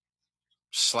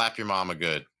 Slap your mama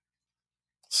good.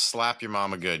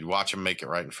 You watch them make it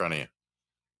right in front of you.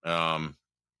 All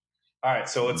right,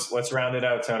 so let's round it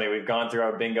out, Tony. We've gone through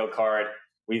our bingo card.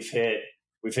 We've hit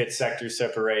sector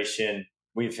separation.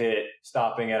 We've hit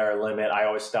stopping at our limit. I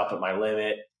always stop at my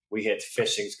limit. We hit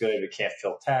fishing's good. We can't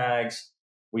fill tags.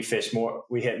 We hit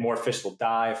more fish will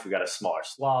die if we got a smaller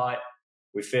slot.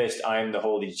 We fished I'm the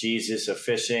holy Jesus of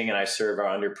fishing, and I serve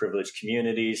our underprivileged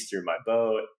communities through my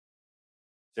boat.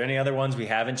 Is there any other ones we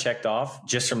haven't checked off?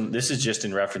 This is just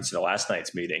in reference to last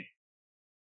night's meeting.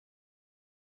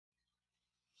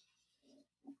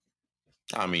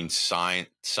 I mean,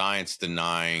 science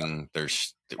denying.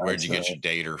 Where'd you get your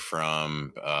data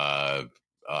from?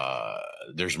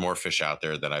 There's more fish out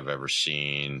there than I've ever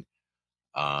seen.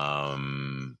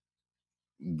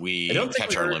 We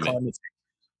catch our limit.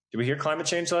 Did we hear climate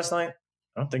change last night?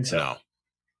 I don't think so.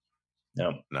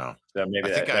 No. So maybe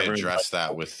I think I addressed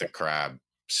that with the crab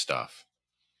stuff.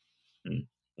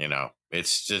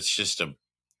 It's just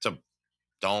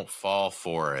don't fall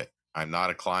for it. I'm not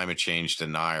a climate change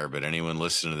denier, but anyone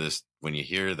listening to this, when you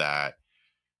hear that,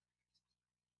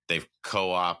 they've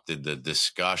co-opted the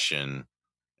discussion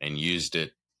and used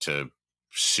it to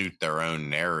suit their own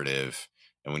narrative.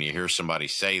 And when you hear somebody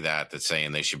say that's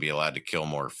saying they should be allowed to kill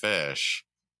more fish,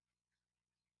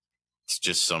 it's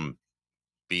just some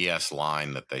BS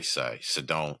line that they say. So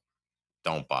don't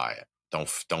buy it.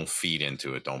 Don't feed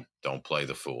into it. Don't play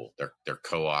the fool. They're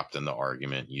co-opting the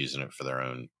argument, using it for their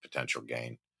own potential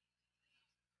gain.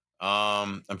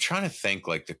 I'm trying to think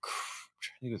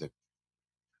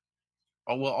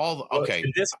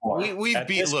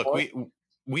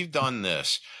we've done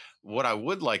this. What I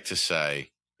would like to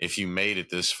say, if you made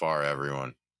it this far,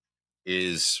 everyone,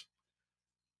 is,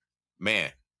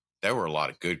 man, there were a lot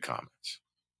of good comments.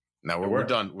 Now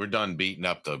we're done beating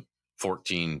up the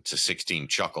 14 to 16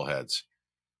 chuckleheads.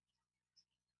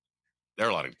 There are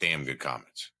a lot of damn good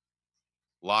comments.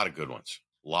 A lot of good ones.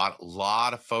 A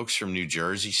lot of folks from New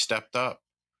Jersey stepped up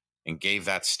and gave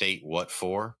that state what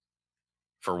for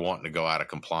wanting to go out of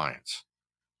compliance.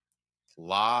 A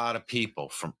lot of people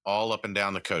from all up and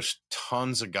down the coast,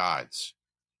 tons of guides,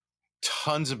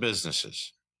 tons of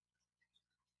businesses.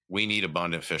 We need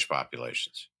abundant fish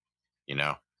populations.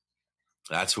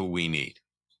 That's what we need.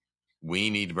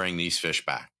 We need to bring these fish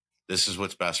back. This is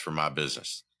what's best for my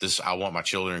business. I want my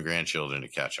children and grandchildren to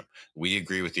catch them. We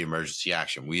agree with the emergency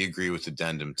action. We agree with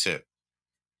addendum 2.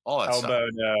 All that stuff. How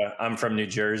about I'm from New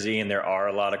Jersey, and there are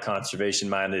a lot of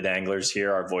conservation-minded anglers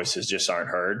here. Our voices just aren't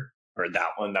heard. Heard that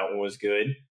one. That one was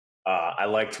good. I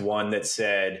liked one that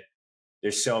said,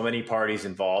 there's so many parties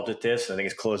involved with this. I think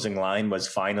his closing line was,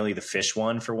 finally the fish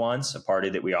one for once, a party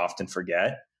that we often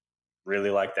forget. Really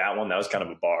liked that one. That was kind of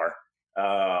a bar.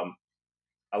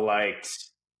 I liked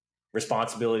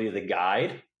responsibility of the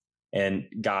guide. And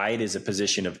guide is a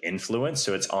position of influence.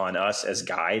 So it's on us as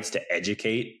guides to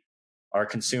educate our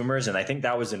consumers. And I think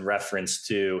that was in reference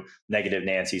to Negative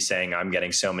Nancy saying, I'm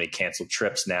getting so many canceled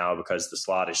trips now because the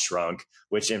slot is shrunk,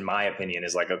 which in my opinion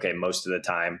is like, okay, most of the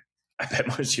time, I bet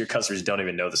most of your customers don't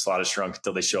even know the slot is shrunk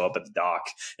until they show up at the dock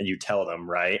and you tell them,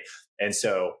 right? And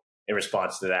so in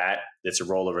response to that, it's a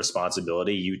role of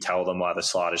responsibility. You tell them why the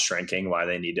slot is shrinking, why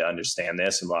they need to understand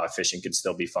this, and why fishing can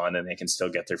still be fun and they can still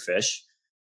get their fish.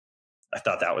 I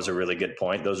thought that was a really good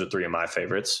point. Those are 3 of my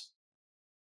favorites.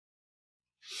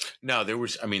 No, there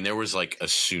was like a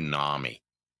tsunami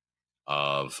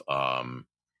of a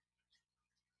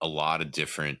lot of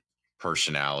different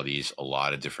personalities, a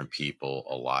lot of different people,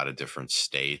 a lot of different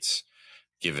states,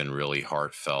 given really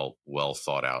heartfelt, well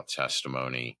thought out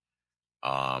testimony.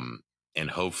 and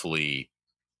hopefully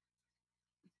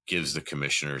gives the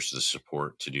commissioners the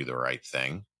support to do the right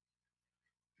thing,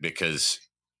 because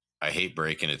I hate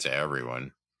breaking it to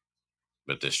everyone,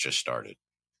 but this just started.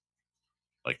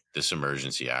 Like, this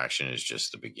emergency action is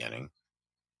just the beginning.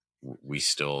 We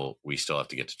still have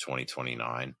to get to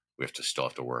 2029. We still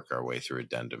have to work our way through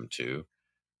addendum 2.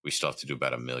 We still have to do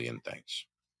about 1 million things.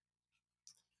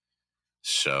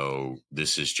 So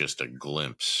this is just a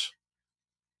glimpse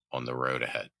on the road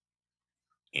ahead.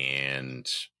 And,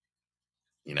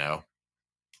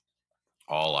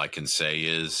 all I can say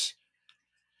is,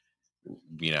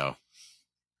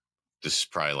 this is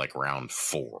probably like round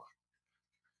 4.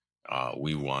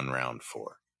 We won round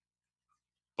 4.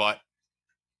 But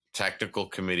technical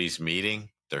committee's meeting,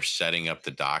 they're setting up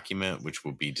the document, which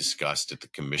will be discussed at the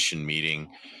commission meeting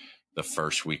the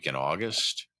first week in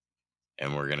August.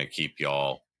 And we're going to keep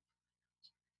y'all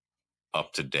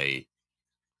up to date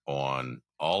on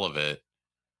all of it,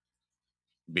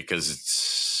 because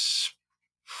it's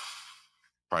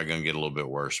probably going to get a little bit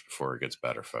worse before it gets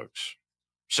better, folks.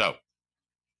 So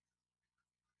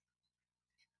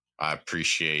I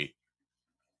appreciate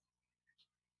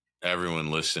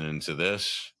everyone listening to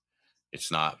this.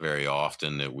 It's not very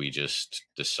often that we just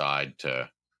decide to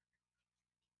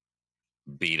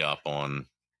beat up on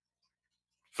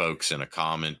folks in a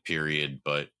comment period,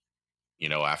 but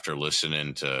after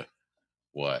listening to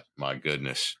my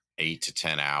goodness, 8 to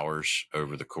 10 hours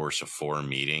over the course of 4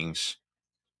 meetings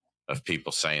of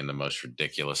people saying the most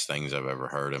ridiculous things I've ever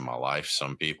heard in my life,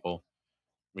 some people,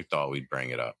 we thought we'd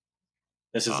bring it up.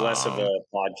 This is less of a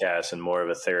podcast and more of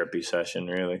a therapy session,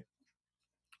 really.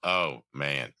 Oh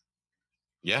man.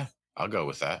 Yeah, I'll go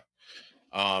with that.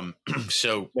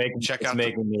 So check out.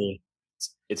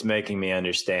 It's making me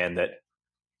understand that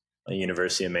a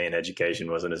University of Maine education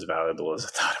wasn't as valuable as I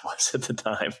thought it was at the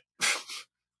time.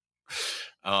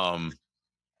 Well,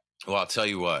 I'll tell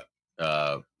you what,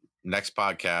 next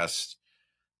podcast,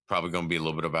 probably going to be a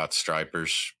little bit about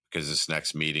stripers, because this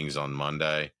next meeting's on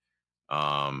Monday.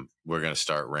 We're going to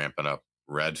start ramping up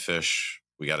redfish.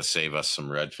 We got to save us some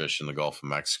redfish in the Gulf of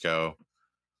Mexico.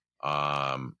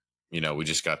 We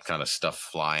just got kind of stuff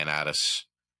flying at us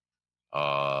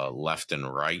left and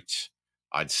right.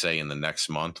 I'd say in the next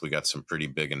month, we got some pretty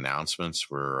big announcements.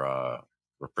 We're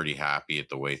pretty happy at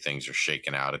the way things are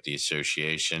shaking out at the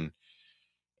association.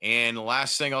 And the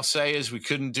last thing I'll say is we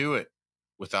couldn't do it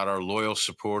without our loyal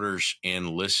supporters and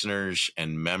listeners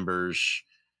and members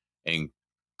and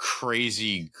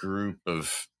crazy group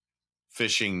of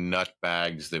fishing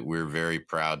nutbags that we're very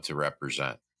proud to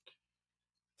represent.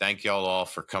 Thank y'all all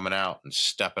for coming out and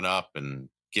stepping up and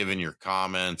giving your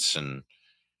comments and,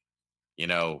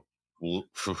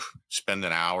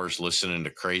 spending hours listening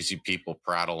to crazy people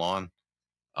prattle on.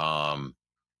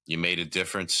 You made a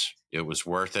difference. It was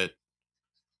worth it.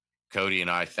 Cody and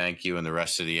I thank you and the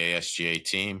rest of the ASGA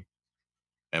team,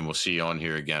 and we'll see you on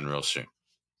here again real soon.